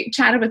that I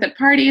chatted with at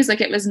parties.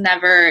 It was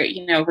never,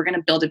 we're going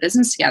to build a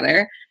business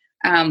together.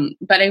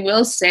 But I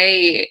will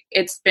say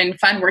it's been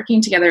fun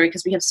working together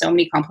because we have so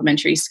many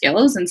complementary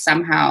skills, and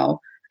somehow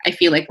I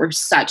feel like we're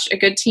such a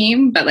good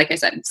team. But like I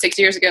said, 6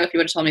 years ago, if you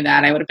would have told me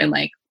that, I would have been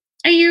like,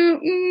 are you?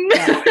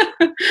 Yeah.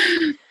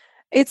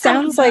 It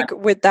sounds like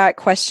with that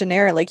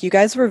questionnaire, you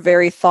guys were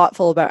very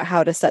thoughtful about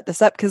how to set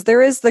this up, because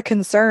there is the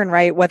concern,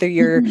 right? Whether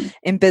you're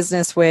in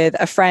business with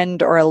a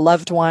friend or a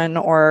loved one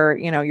or,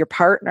 your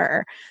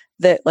partner,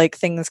 that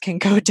things can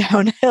go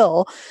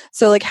downhill.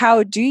 So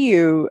how do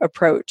you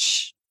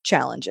approach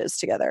challenges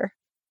together?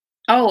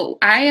 Oh,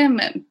 I am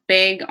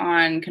big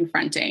on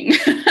confronting.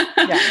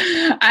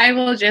 Yeah. I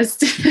will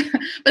just,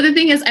 but the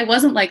thing is, I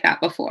wasn't like that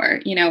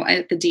before.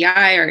 At the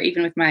DI or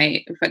even with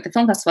the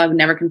film festival, I would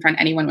never confront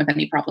anyone with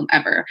any problem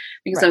ever,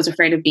 because right. I was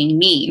afraid of being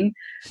mean.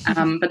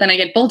 But then I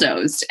get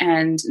bulldozed,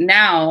 and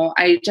now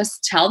I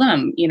just tell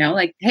them,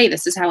 hey,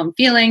 this is how I'm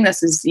feeling.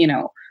 This is,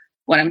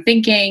 what I'm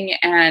thinking.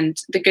 And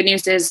the good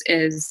news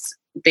is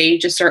they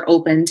just are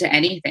open to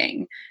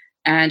anything.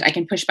 And I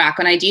can push back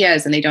on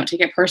ideas and they don't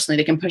take it personally.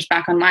 They can push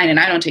back on mine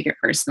and I don't take it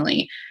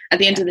personally. At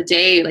the end of the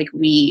day,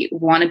 we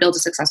want to build a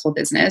successful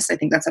business. I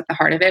think that's at the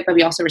heart of it, but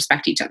we also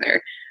respect each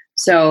other.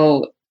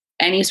 So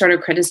any sort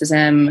of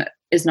criticism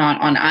is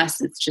not on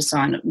us. It's just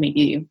on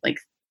maybe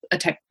a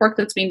type of work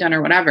that's being done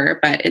or whatever,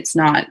 but it's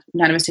not,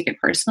 none of us take it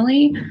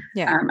personally.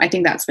 Yeah. I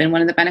think that's been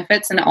one of the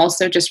benefits. And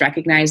also just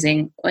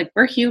recognizing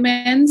we're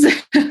humans.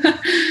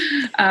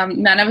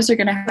 None of us are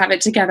going to have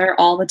it together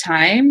all the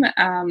time.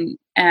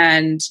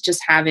 And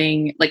just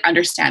having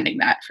understanding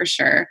that for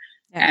sure.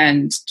 Yeah.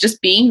 And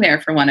just being there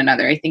for one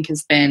another, I think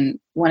has been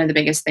one of the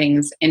biggest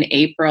things in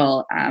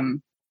April.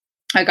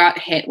 I got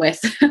hit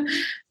with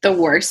the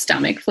worst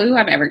stomach flu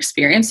I've ever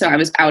experienced. So I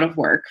was out of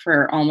work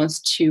for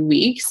almost 2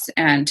 weeks,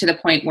 and to the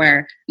point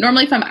where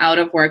normally if I'm out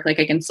of work, like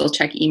I can still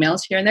check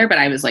emails here and there, but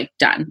I was like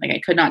done. Like I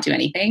could not do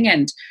anything.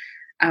 And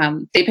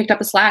they picked up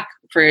the slack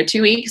for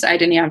 2 weeks. I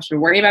didn't have to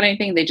worry about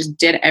anything. They just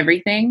did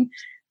everything.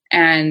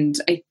 And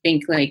I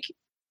think like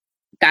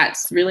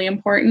that's really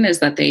important, is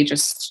that they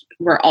just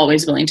were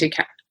always willing to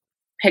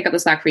pick up the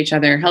slack for each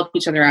other, help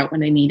each other out when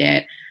they need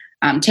it.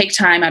 Take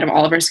time out of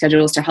all of our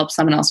schedules to help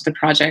someone else with a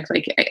project.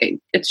 Like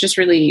it's just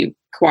really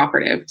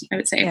cooperative, I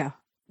would say. Yeah.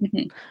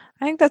 Mm-hmm.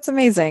 I think that's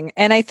amazing.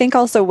 And I think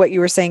also what you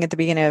were saying at the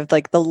beginning of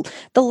like the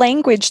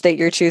language that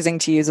you're choosing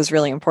to use is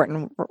really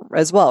important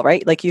as well,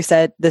 right? Like you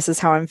said, this is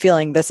how I'm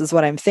feeling. This is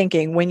what I'm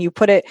thinking. When you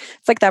put it,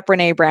 it's like that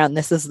Brene Brown,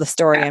 this is the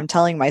story I'm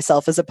telling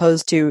myself, as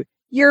opposed to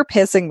you're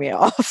pissing me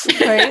off,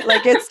 right?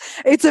 Like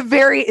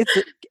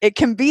it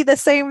can be the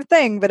same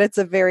thing, but it's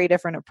a very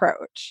different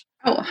approach.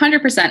 Oh,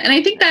 100%. And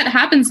I think that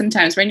happens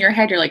sometimes when in your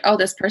head, you're like, oh,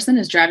 this person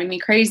is driving me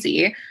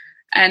crazy.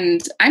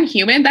 And I'm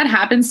human. That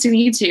happens to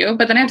me too.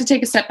 But then I have to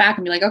take a step back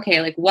and be like,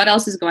 okay, like what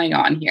else is going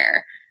on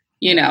here?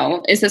 You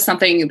know, is this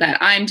something that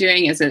I'm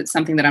doing? Is it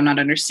something that I'm not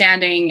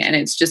understanding? And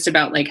it's just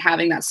about like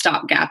having that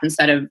stopgap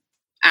instead of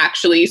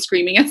actually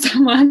screaming at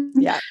someone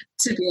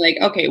to be like,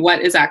 okay,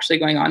 what is actually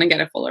going on, and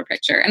get a fuller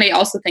picture. And I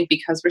also think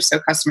because we're so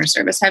customer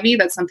service heavy,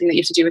 that's something that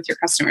you have to do with your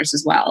customers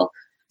as well.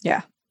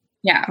 Yeah.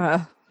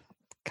 Yeah.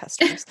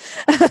 Customers.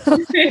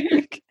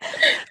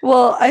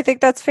 Well, I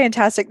think that's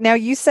fantastic. Now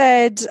you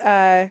said,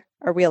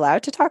 are we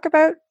allowed to talk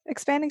about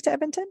expanding to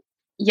Edmonton?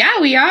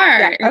 Yeah, we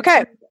are. Yeah.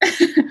 Okay.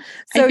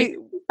 So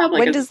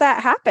when does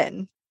that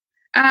happen?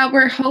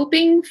 We're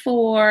hoping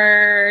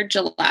for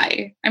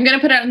July. I'm going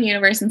to put it out in the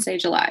universe and say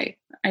July.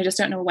 I just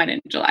don't know when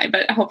in July,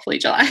 but hopefully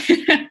July.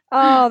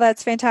 Oh,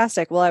 that's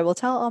fantastic. Well, I will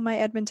tell all my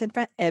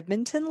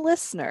Edmonton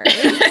listeners,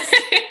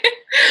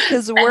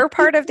 because we're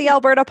part of the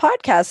Alberta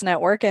Podcast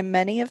Network and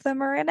many of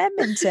them are in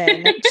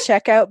Edmonton.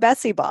 Check out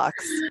Bessie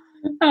Box.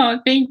 Oh,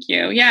 thank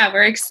you. Yeah,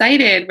 we're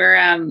excited.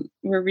 We're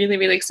really,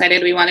 really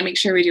excited. We want to make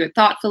sure we do it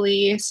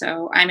thoughtfully.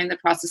 So I'm in the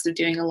process of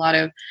doing a lot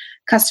of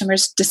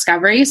customers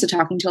discovery. So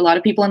talking to a lot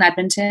of people in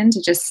Edmonton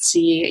to just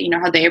see, you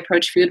know, how they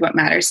approach food, what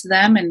matters to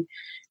them, and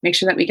make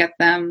sure that we get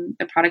them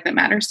the product that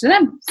matters to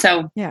them.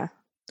 So yeah,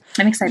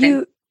 I'm excited.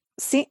 You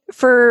see,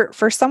 for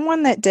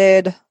someone that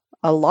did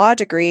a law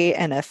degree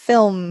and a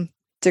film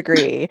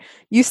degree,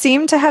 you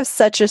seem to have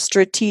such a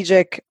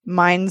strategic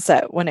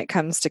mindset when it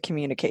comes to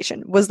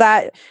communication. Was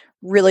that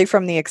really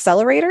from the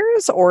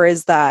accelerators, or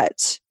is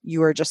that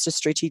you are just a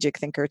strategic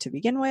thinker to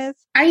begin with?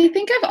 I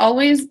think I've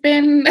always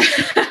been,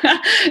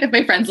 if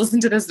my friends listen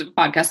to this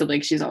podcast, I'm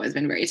like, she's always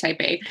been very type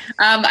A.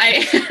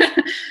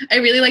 I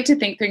really like to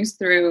think things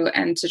through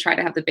and to try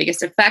to have the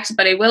biggest effect.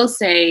 But I will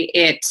say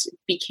it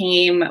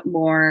became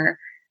more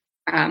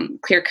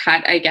clear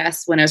cut, I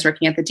guess, when I was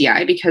working at the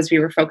DI, because we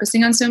were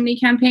focusing on so many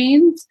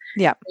campaigns,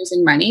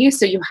 losing money.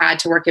 So you had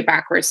to work it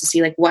backwards to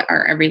see like, what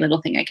are every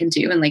little thing I can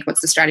do? And like,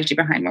 what's the strategy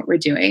behind what we're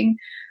doing?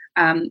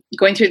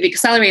 Going through the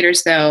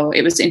accelerators, though,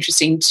 it was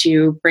interesting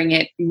to bring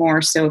it more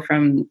so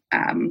from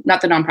not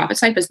the nonprofit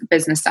side, but the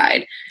business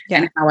side,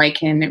 and how I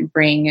can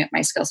bring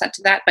my skill set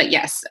to that. But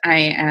yes,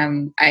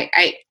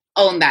 I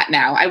own that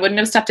now. I wouldn't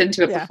have stepped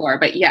into it before,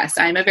 but yes,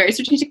 I'm a very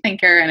strategic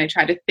thinker and I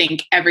try to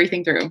think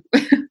everything through.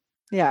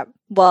 Yeah.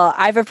 Well,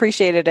 I've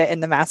appreciated it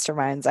in the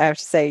masterminds. I have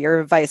to say your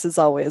advice is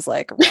always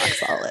like rock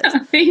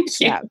solid. Thank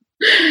you.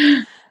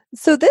 Yeah.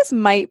 So this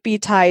might be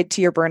tied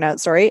to your burnout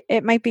story.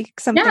 It might be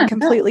something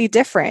completely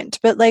different,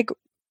 but like,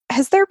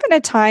 has there been a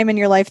time in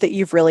your life that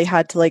you've really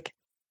had to like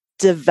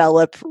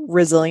develop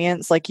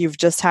resilience? Like you've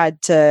just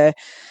had to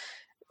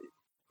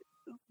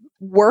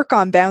work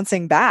on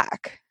bouncing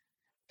back,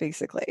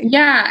 basically?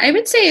 Yeah, I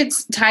would say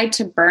it's tied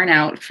to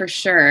burnout for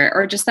sure.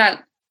 Or just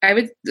that I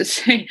would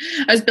say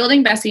I was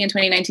building Bessie in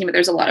 2019, but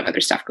there's a lot of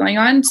other stuff going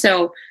on.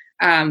 So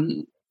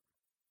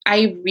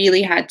I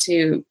really had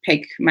to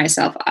pick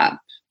myself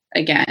up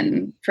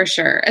again, for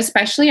sure,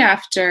 especially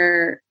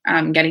after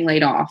getting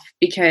laid off,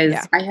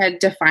 because I had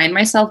defined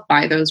myself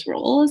by those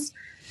roles,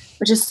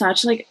 which is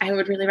such like, I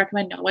would really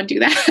recommend no one do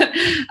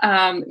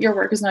that. Your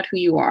work is not who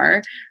you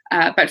are.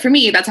 But for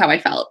me, that's how I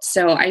felt.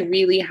 So I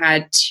really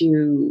had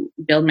to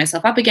build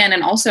myself up again.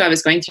 And also I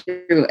was going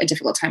through a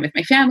difficult time with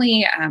my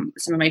family.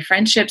 Some of my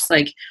friendships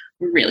like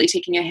were really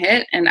taking a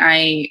hit, and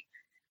I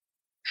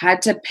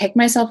had to pick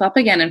myself up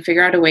again and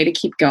figure out a way to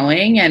keep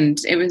going. And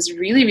it was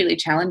really, really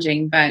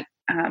challenging, but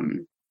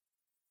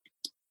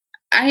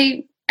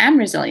I am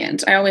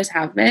resilient. I always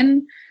have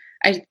been.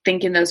 I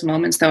think in those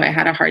moments, though, I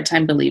had a hard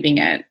time believing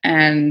it.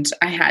 And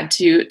I had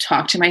to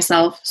talk to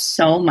myself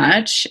so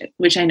much,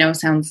 which I know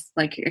sounds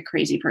like a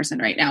crazy person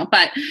right now,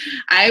 but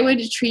I would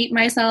treat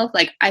myself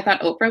like I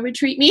thought Oprah would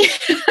treat me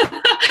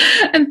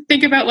and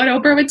think about what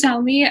Oprah would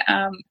tell me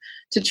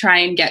to try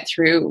and get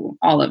through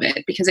all of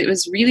it, because it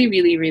was really,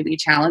 really, really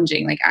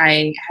challenging. Like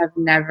I have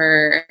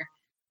never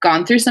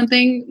gone through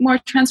something more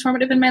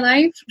transformative in my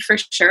life, for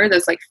sure.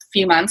 Those like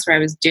few months where I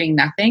was doing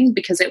nothing,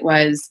 because it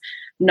was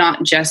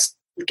not just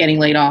getting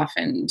laid off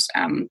and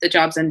the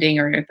jobs ending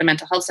or the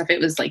mental health stuff,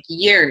 it was like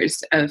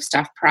years of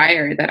stuff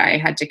prior that I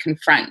had to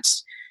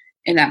confront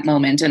in that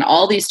moment. And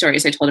all these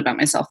stories I told about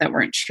myself that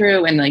weren't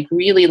true, and like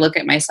really look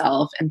at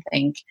myself and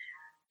think,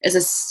 is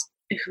this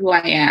who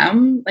I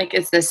am? Like,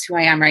 is this who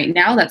I am right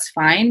now? That's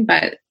fine.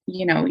 But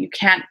you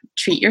can't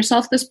treat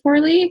yourself this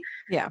poorly.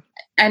 Yeah.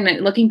 And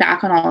looking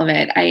back on all of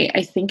it,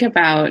 I think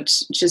about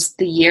just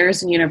the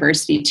years in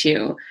university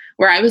too,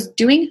 where I was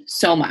doing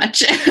so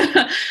much,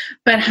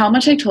 but how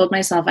much I told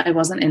myself I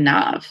wasn't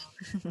enough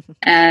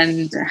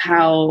and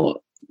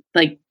how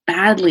like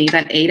badly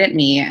that ate at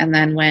me. And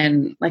then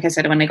when, like I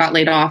said, when I got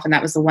laid off and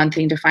that was the one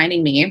thing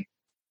defining me,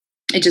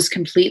 it just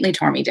completely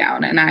tore me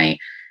down. And I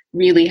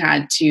really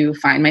had to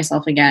find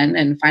myself again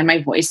and find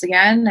my voice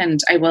again. And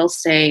I will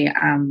say,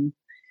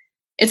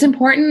 it's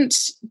important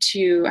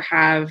to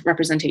have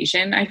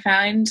representation. I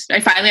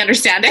finally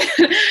understand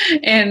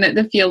it in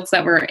the fields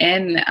that we're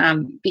in,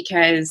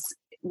 because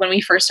when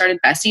we first started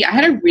Bessie, I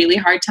had a really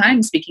hard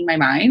time speaking my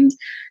mind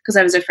because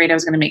I was afraid I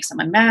was going to make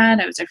someone mad.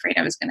 I was afraid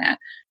I was going to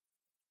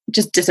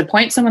just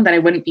disappoint someone, that I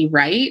wouldn't be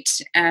right.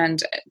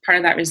 And part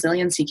of that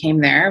resiliency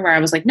came there, where I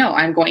was like, no,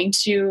 I'm going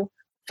to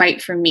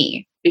fight for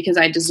me because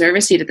I deserve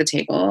a seat at the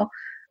table.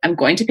 I'm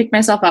going to pick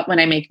myself up when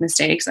I make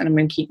mistakes, and I'm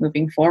going to keep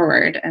moving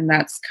forward. And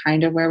that's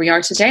kind of where we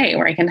are today,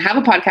 where I can have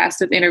a podcast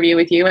with interview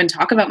with you and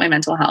talk about my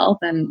mental health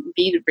and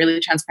be really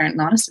transparent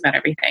and honest about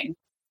everything.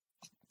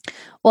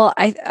 Well,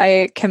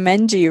 I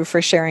commend you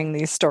for sharing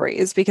these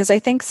stories, because I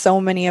think so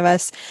many of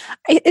us,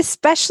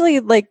 especially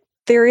like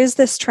there is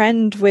this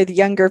trend with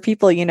younger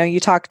people. You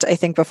talked, I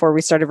think before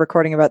we started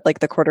recording, about like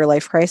the quarter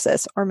life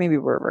crisis, or maybe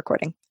we're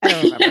recording. I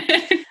don't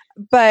remember.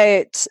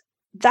 But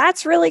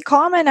that's really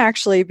common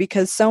actually,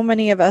 because so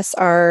many of us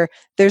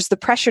there's the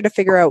pressure to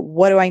figure out,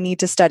 what do I need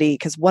to study?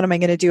 Because what am I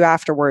going to do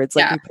afterwards?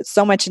 Like, you put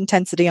so much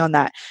intensity on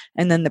that.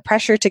 And then the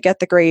pressure to get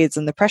the grades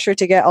and the pressure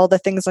to get all the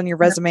things on your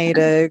resume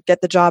to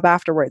get the job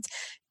afterwards,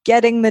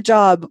 getting the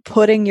job,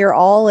 putting your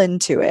all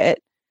into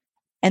it.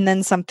 And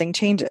then something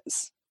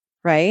changes,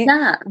 right?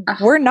 Yeah.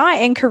 We're not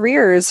in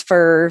careers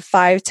for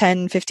 5,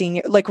 10, 15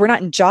 years. Like, we're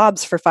not in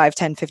jobs for 5,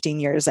 10,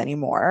 15 years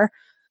anymore.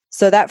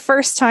 So that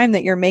first time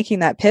that you're making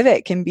that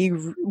pivot can be,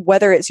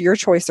 whether it's your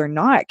choice or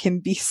not, can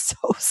be so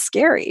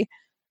scary.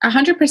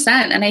 100%.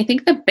 And I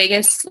think the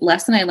biggest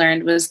lesson I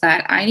learned was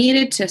that I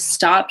needed to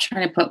stop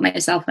trying to put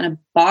myself in a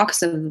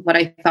box of what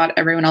I thought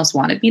everyone else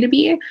wanted me to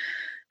be.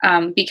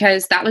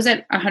 Because that was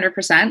it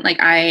 100%. Like,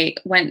 I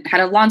had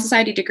a lawn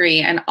society degree,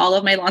 and all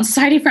of my lawn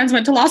society friends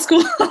went to law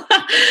school.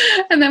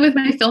 And then with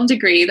my film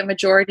degree, the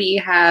majority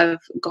have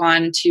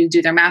gone to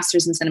do their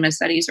master's in cinema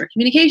studies or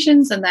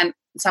communications. And then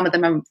some of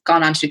them have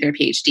gone on to do their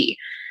PhD.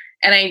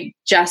 And I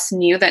just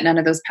knew that none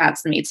of those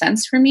paths made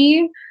sense for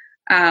me.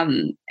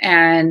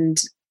 And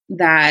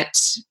that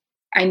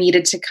I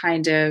needed to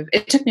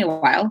it took me a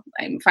while.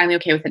 I'm finally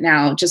okay with it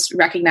now. Just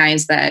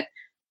recognize that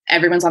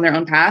everyone's on their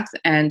own path,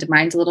 and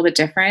mine's a little bit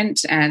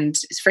different. And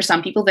for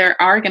some people, they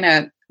are going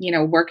to,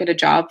 work at a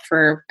job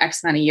for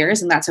X amount of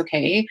years, and that's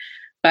okay.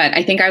 But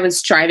I think I was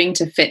striving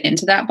to fit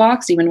into that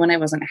box even when I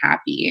wasn't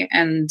happy.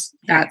 And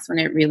that's when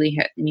it really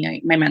hit me,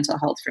 my mental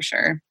health, for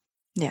sure.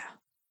 Yeah.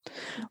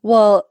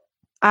 Well,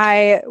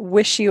 I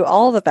wish you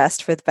all the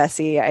best with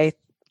Bessie. I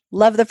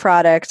love the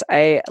product.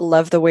 I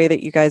love the way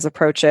that you guys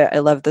approach it. I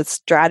love the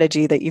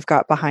strategy that you've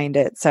got behind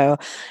it. So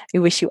I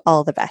wish you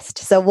all the best.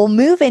 So we'll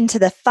move into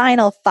the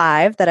final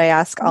 5 that I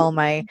ask all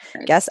my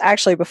guests.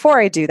 Actually,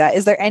 before I do that,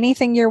 is there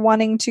anything you're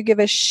wanting to give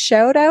a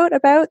shout out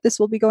about? This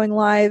will be going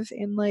live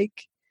in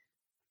like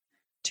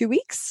 2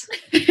 weeks.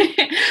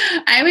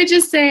 I would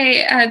just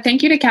say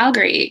thank you to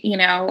Calgary.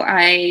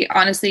 I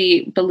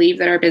honestly believe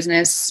that our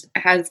business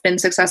has been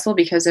successful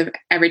because of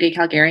everyday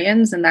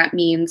Calgarians. And that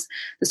means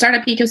the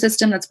startup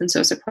ecosystem that's been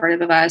so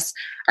supportive of us,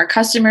 our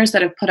customers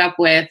that have put up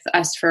with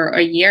us for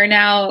a year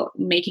now,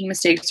 making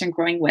mistakes and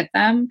growing with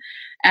them,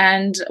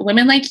 and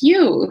women like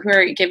you who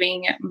are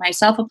giving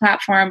myself a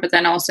platform, but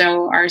then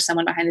also are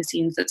someone behind the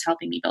scenes that's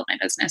helping me build my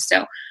business.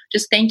 So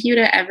just thank you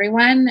to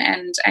everyone.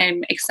 And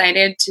I'm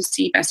excited to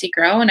see Bessie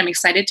grow, and I'm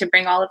excited to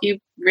bring all of you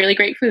really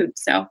great food.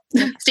 So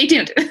stay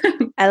tuned.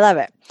 I love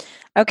it.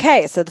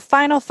 Okay. So the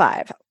final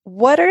 5,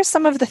 what are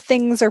some of the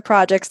things or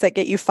projects that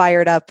get you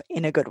fired up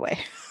in a good way?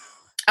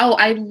 Oh,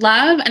 I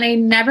love, and I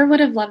never would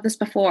have loved this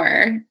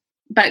before,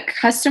 but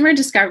customer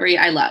discovery,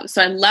 I love.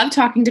 So I love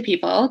talking to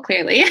people,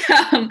 clearly,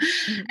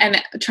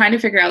 and trying to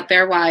figure out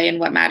their why and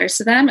what matters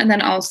to them. And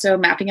then also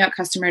mapping out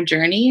customer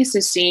journey. So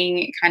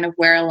seeing kind of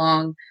where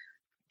along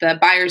the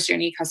buyer's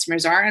journey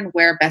customers are and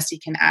where Bessie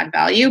can add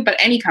value. But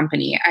any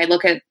company, I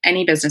look at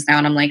any business now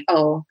and I'm like,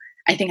 oh,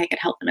 I think I could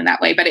help them in that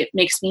way. But it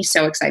makes me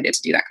so excited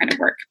to do that kind of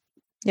work.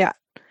 Yeah.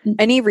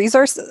 Any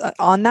resource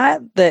on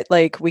that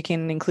like we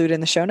can include in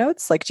the show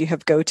notes? Like, do you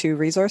have go-to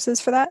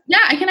resources for that?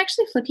 Yeah, I can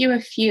actually flip you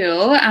a few.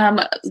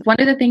 One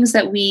of the things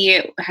that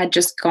we had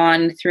just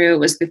gone through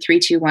was the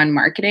 3-2-1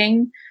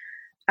 marketing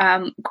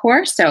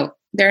course. So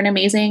They're an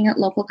amazing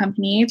local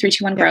company,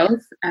 321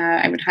 Growth.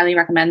 I would highly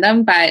recommend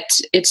them, but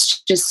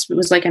it's just it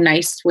was like a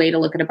nice way to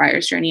look at a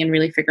buyer's journey and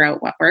really figure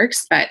out what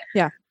works. But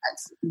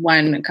that's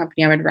one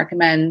company I would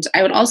recommend.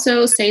 I would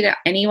also say to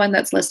anyone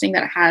that's listening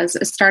that has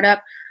a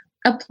startup,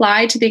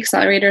 apply to the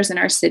accelerators in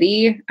our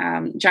city.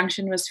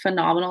 Junction was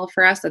phenomenal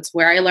for us. That's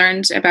where I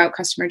learned about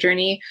customer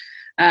journey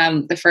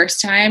the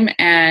first time,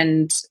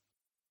 and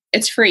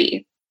it's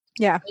free.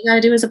 Yeah. All you got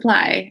to do is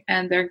apply.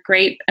 And they're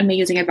great,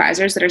 amazing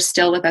advisors that are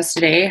still with us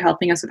today,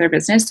 helping us with our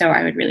business. So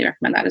I would really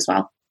recommend that as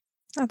well.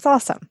 That's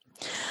awesome.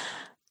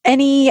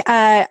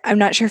 I'm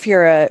not sure if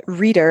you're a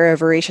reader, a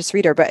voracious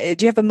reader, but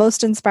do you have a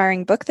most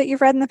inspiring book that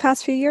you've read in the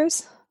past few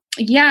years?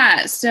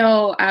 Yeah.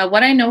 So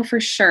What I Know for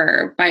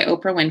Sure by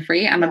Oprah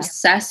Winfrey. I'm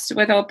obsessed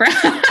with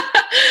Oprah.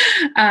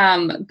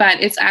 But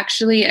it's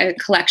actually a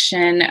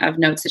collection of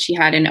notes that she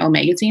had in O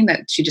Magazine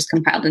that she just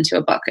compiled into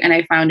a book. And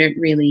I found it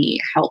really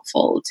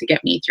helpful to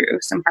get me through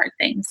some hard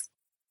things.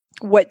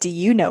 What do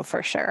you know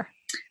for sure?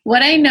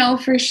 What I know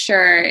for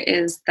sure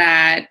is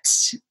that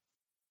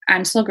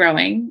I'm still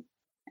growing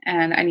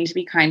and I need to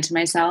be kind to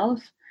myself.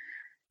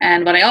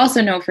 And what I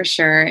also know for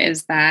sure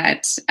is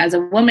that as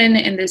a woman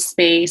in this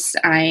space,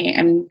 I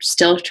am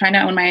still trying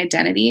to own my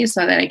identity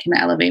so that I can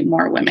elevate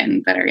more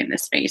women that are in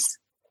this space.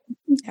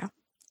 Yeah.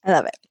 I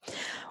love it.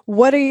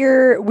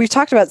 We've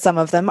talked about some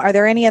of them. Are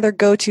there any other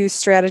go-to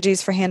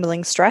strategies for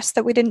handling stress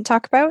that we didn't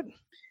talk about?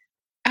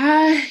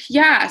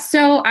 Yeah.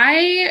 So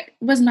I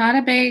was not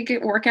a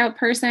big workout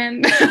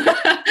person.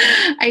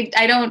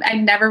 I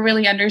never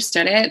really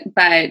understood it,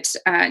 but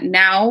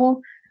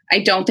now I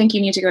don't think you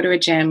need to go to a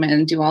gym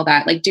and do all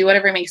that. Like, do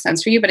whatever makes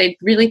sense for you. But I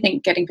really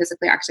think getting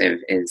physically active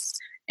is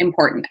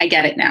important. I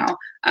get it now.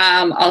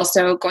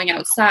 Also, going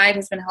outside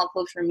has been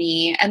helpful for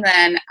me. And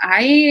then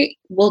I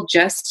will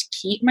just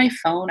keep my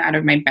phone out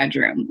of my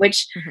bedroom,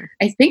 which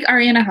I think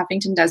Arianna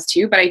Huffington does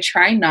too. But I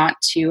try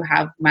not to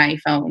have my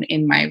phone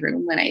in my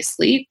room when I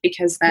sleep,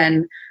 because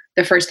then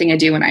the first thing I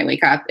do when I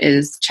wake up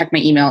is check my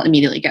email,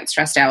 immediately get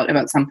stressed out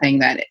about something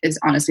that is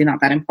honestly not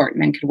that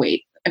important and could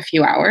wait a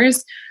few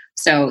hours.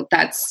 So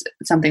that's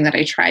something that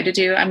I try to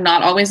do. I'm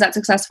not always that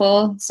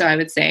successful. So I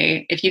would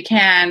say if you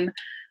can,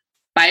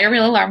 buy a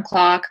real alarm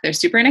clock. They're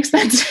super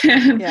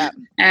inexpensive.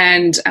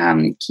 And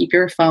keep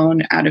your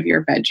phone out of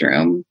your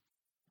bedroom.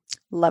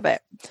 Love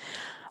it.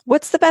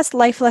 What's the best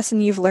life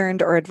lesson you've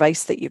learned or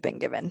advice that you've been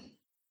given?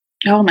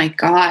 Oh my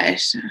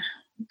gosh.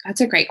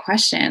 That's a great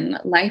question.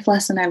 Life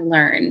lesson I've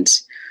learned.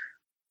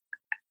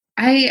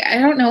 I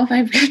don't know if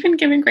I've been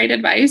given great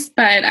advice,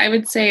 but I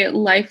would say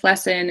life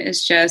lesson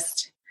is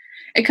just,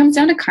 it comes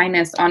down to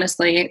kindness,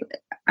 honestly.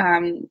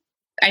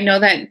 I know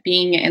that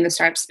being in the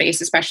startup space,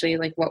 especially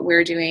like what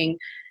we're doing,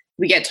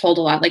 we get told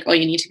a lot like, oh,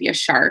 you need to be a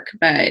shark.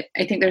 But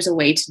I think there's a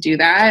way to do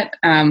that,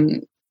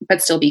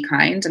 but still be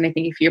kind. And I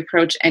think if you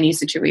approach any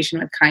situation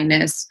with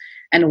kindness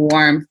and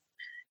warmth,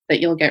 that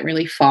you'll get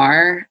really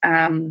far.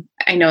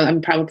 I know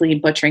I'm probably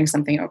butchering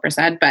something Oprah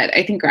said, but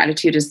I think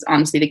gratitude is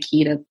honestly the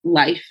key to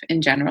life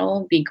in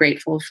general. Be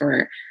grateful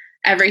for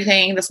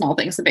everything, the small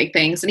things, the big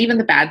things, and even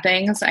the bad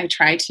things. I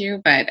try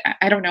to, but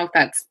I don't know if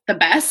that's the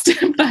best,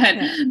 but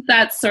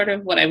that's sort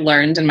of what I've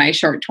learned in my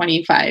short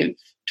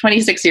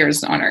 26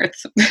 years on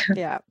earth.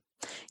 Yeah.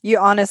 You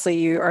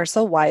are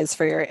so wise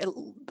for your,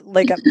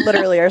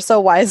 literally are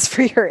so wise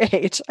for your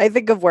age. I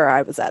think of where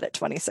I was at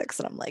 26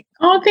 and I'm like,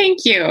 oh,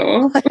 thank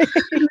you. I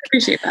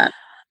appreciate that.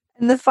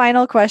 And the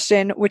final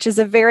question, which is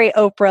a very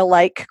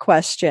Oprah-like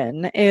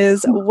question,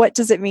 is what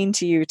does it mean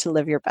to you to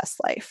live your best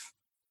life?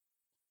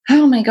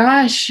 Oh my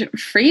gosh,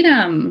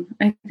 freedom.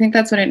 I think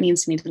that's what it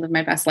means to me to live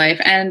my best life.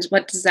 And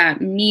what does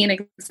that mean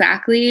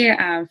exactly?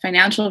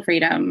 Financial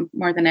freedom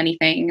more than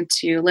anything,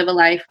 to live a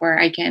life where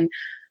I can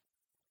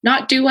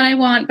not do what I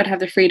want, but have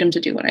the freedom to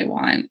do what I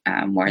want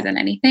more than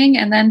anything.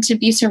 And then to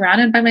be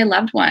surrounded by my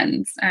loved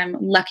ones. I'm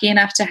lucky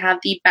enough to have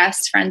the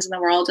best friends in the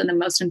world and the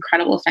most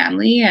incredible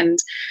family. And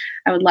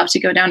I would love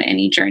to go down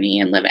any journey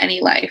and live any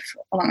life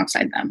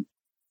alongside them.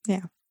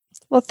 Yeah.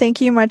 Well,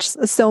 thank you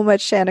so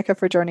much, Shanika,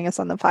 for joining us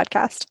on the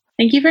podcast.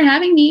 Thank you for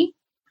having me.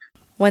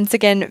 Once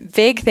again,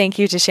 big thank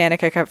you to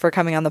Shanika for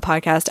coming on the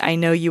podcast. I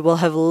know you will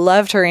have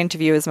loved her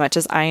interview as much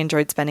as I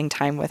enjoyed spending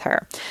time with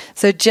her.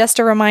 So just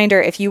a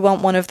reminder, if you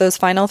want one of those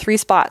final 3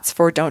 spots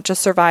for Don't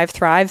Just Survive,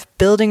 Thrive,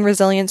 Building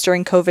Resilience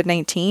During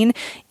COVID-19,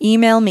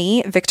 email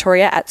me,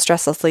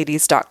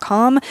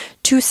 victoria@stresslessladies.com,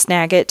 to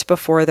snag it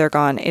before they're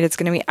gone. It is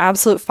going to be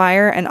absolute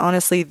fire. And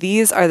honestly,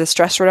 these are the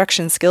stress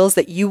reduction skills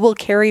that you will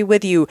carry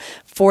with you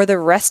for the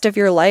rest of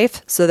your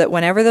life, so that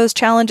whenever those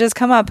challenges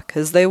come up,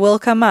 because they will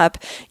come up,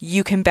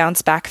 you can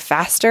bounce back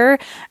faster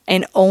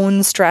and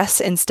own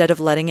stress instead of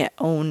letting it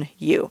own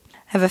you.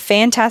 Have a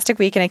fantastic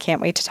week, and I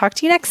can't wait to talk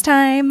to you next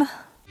time.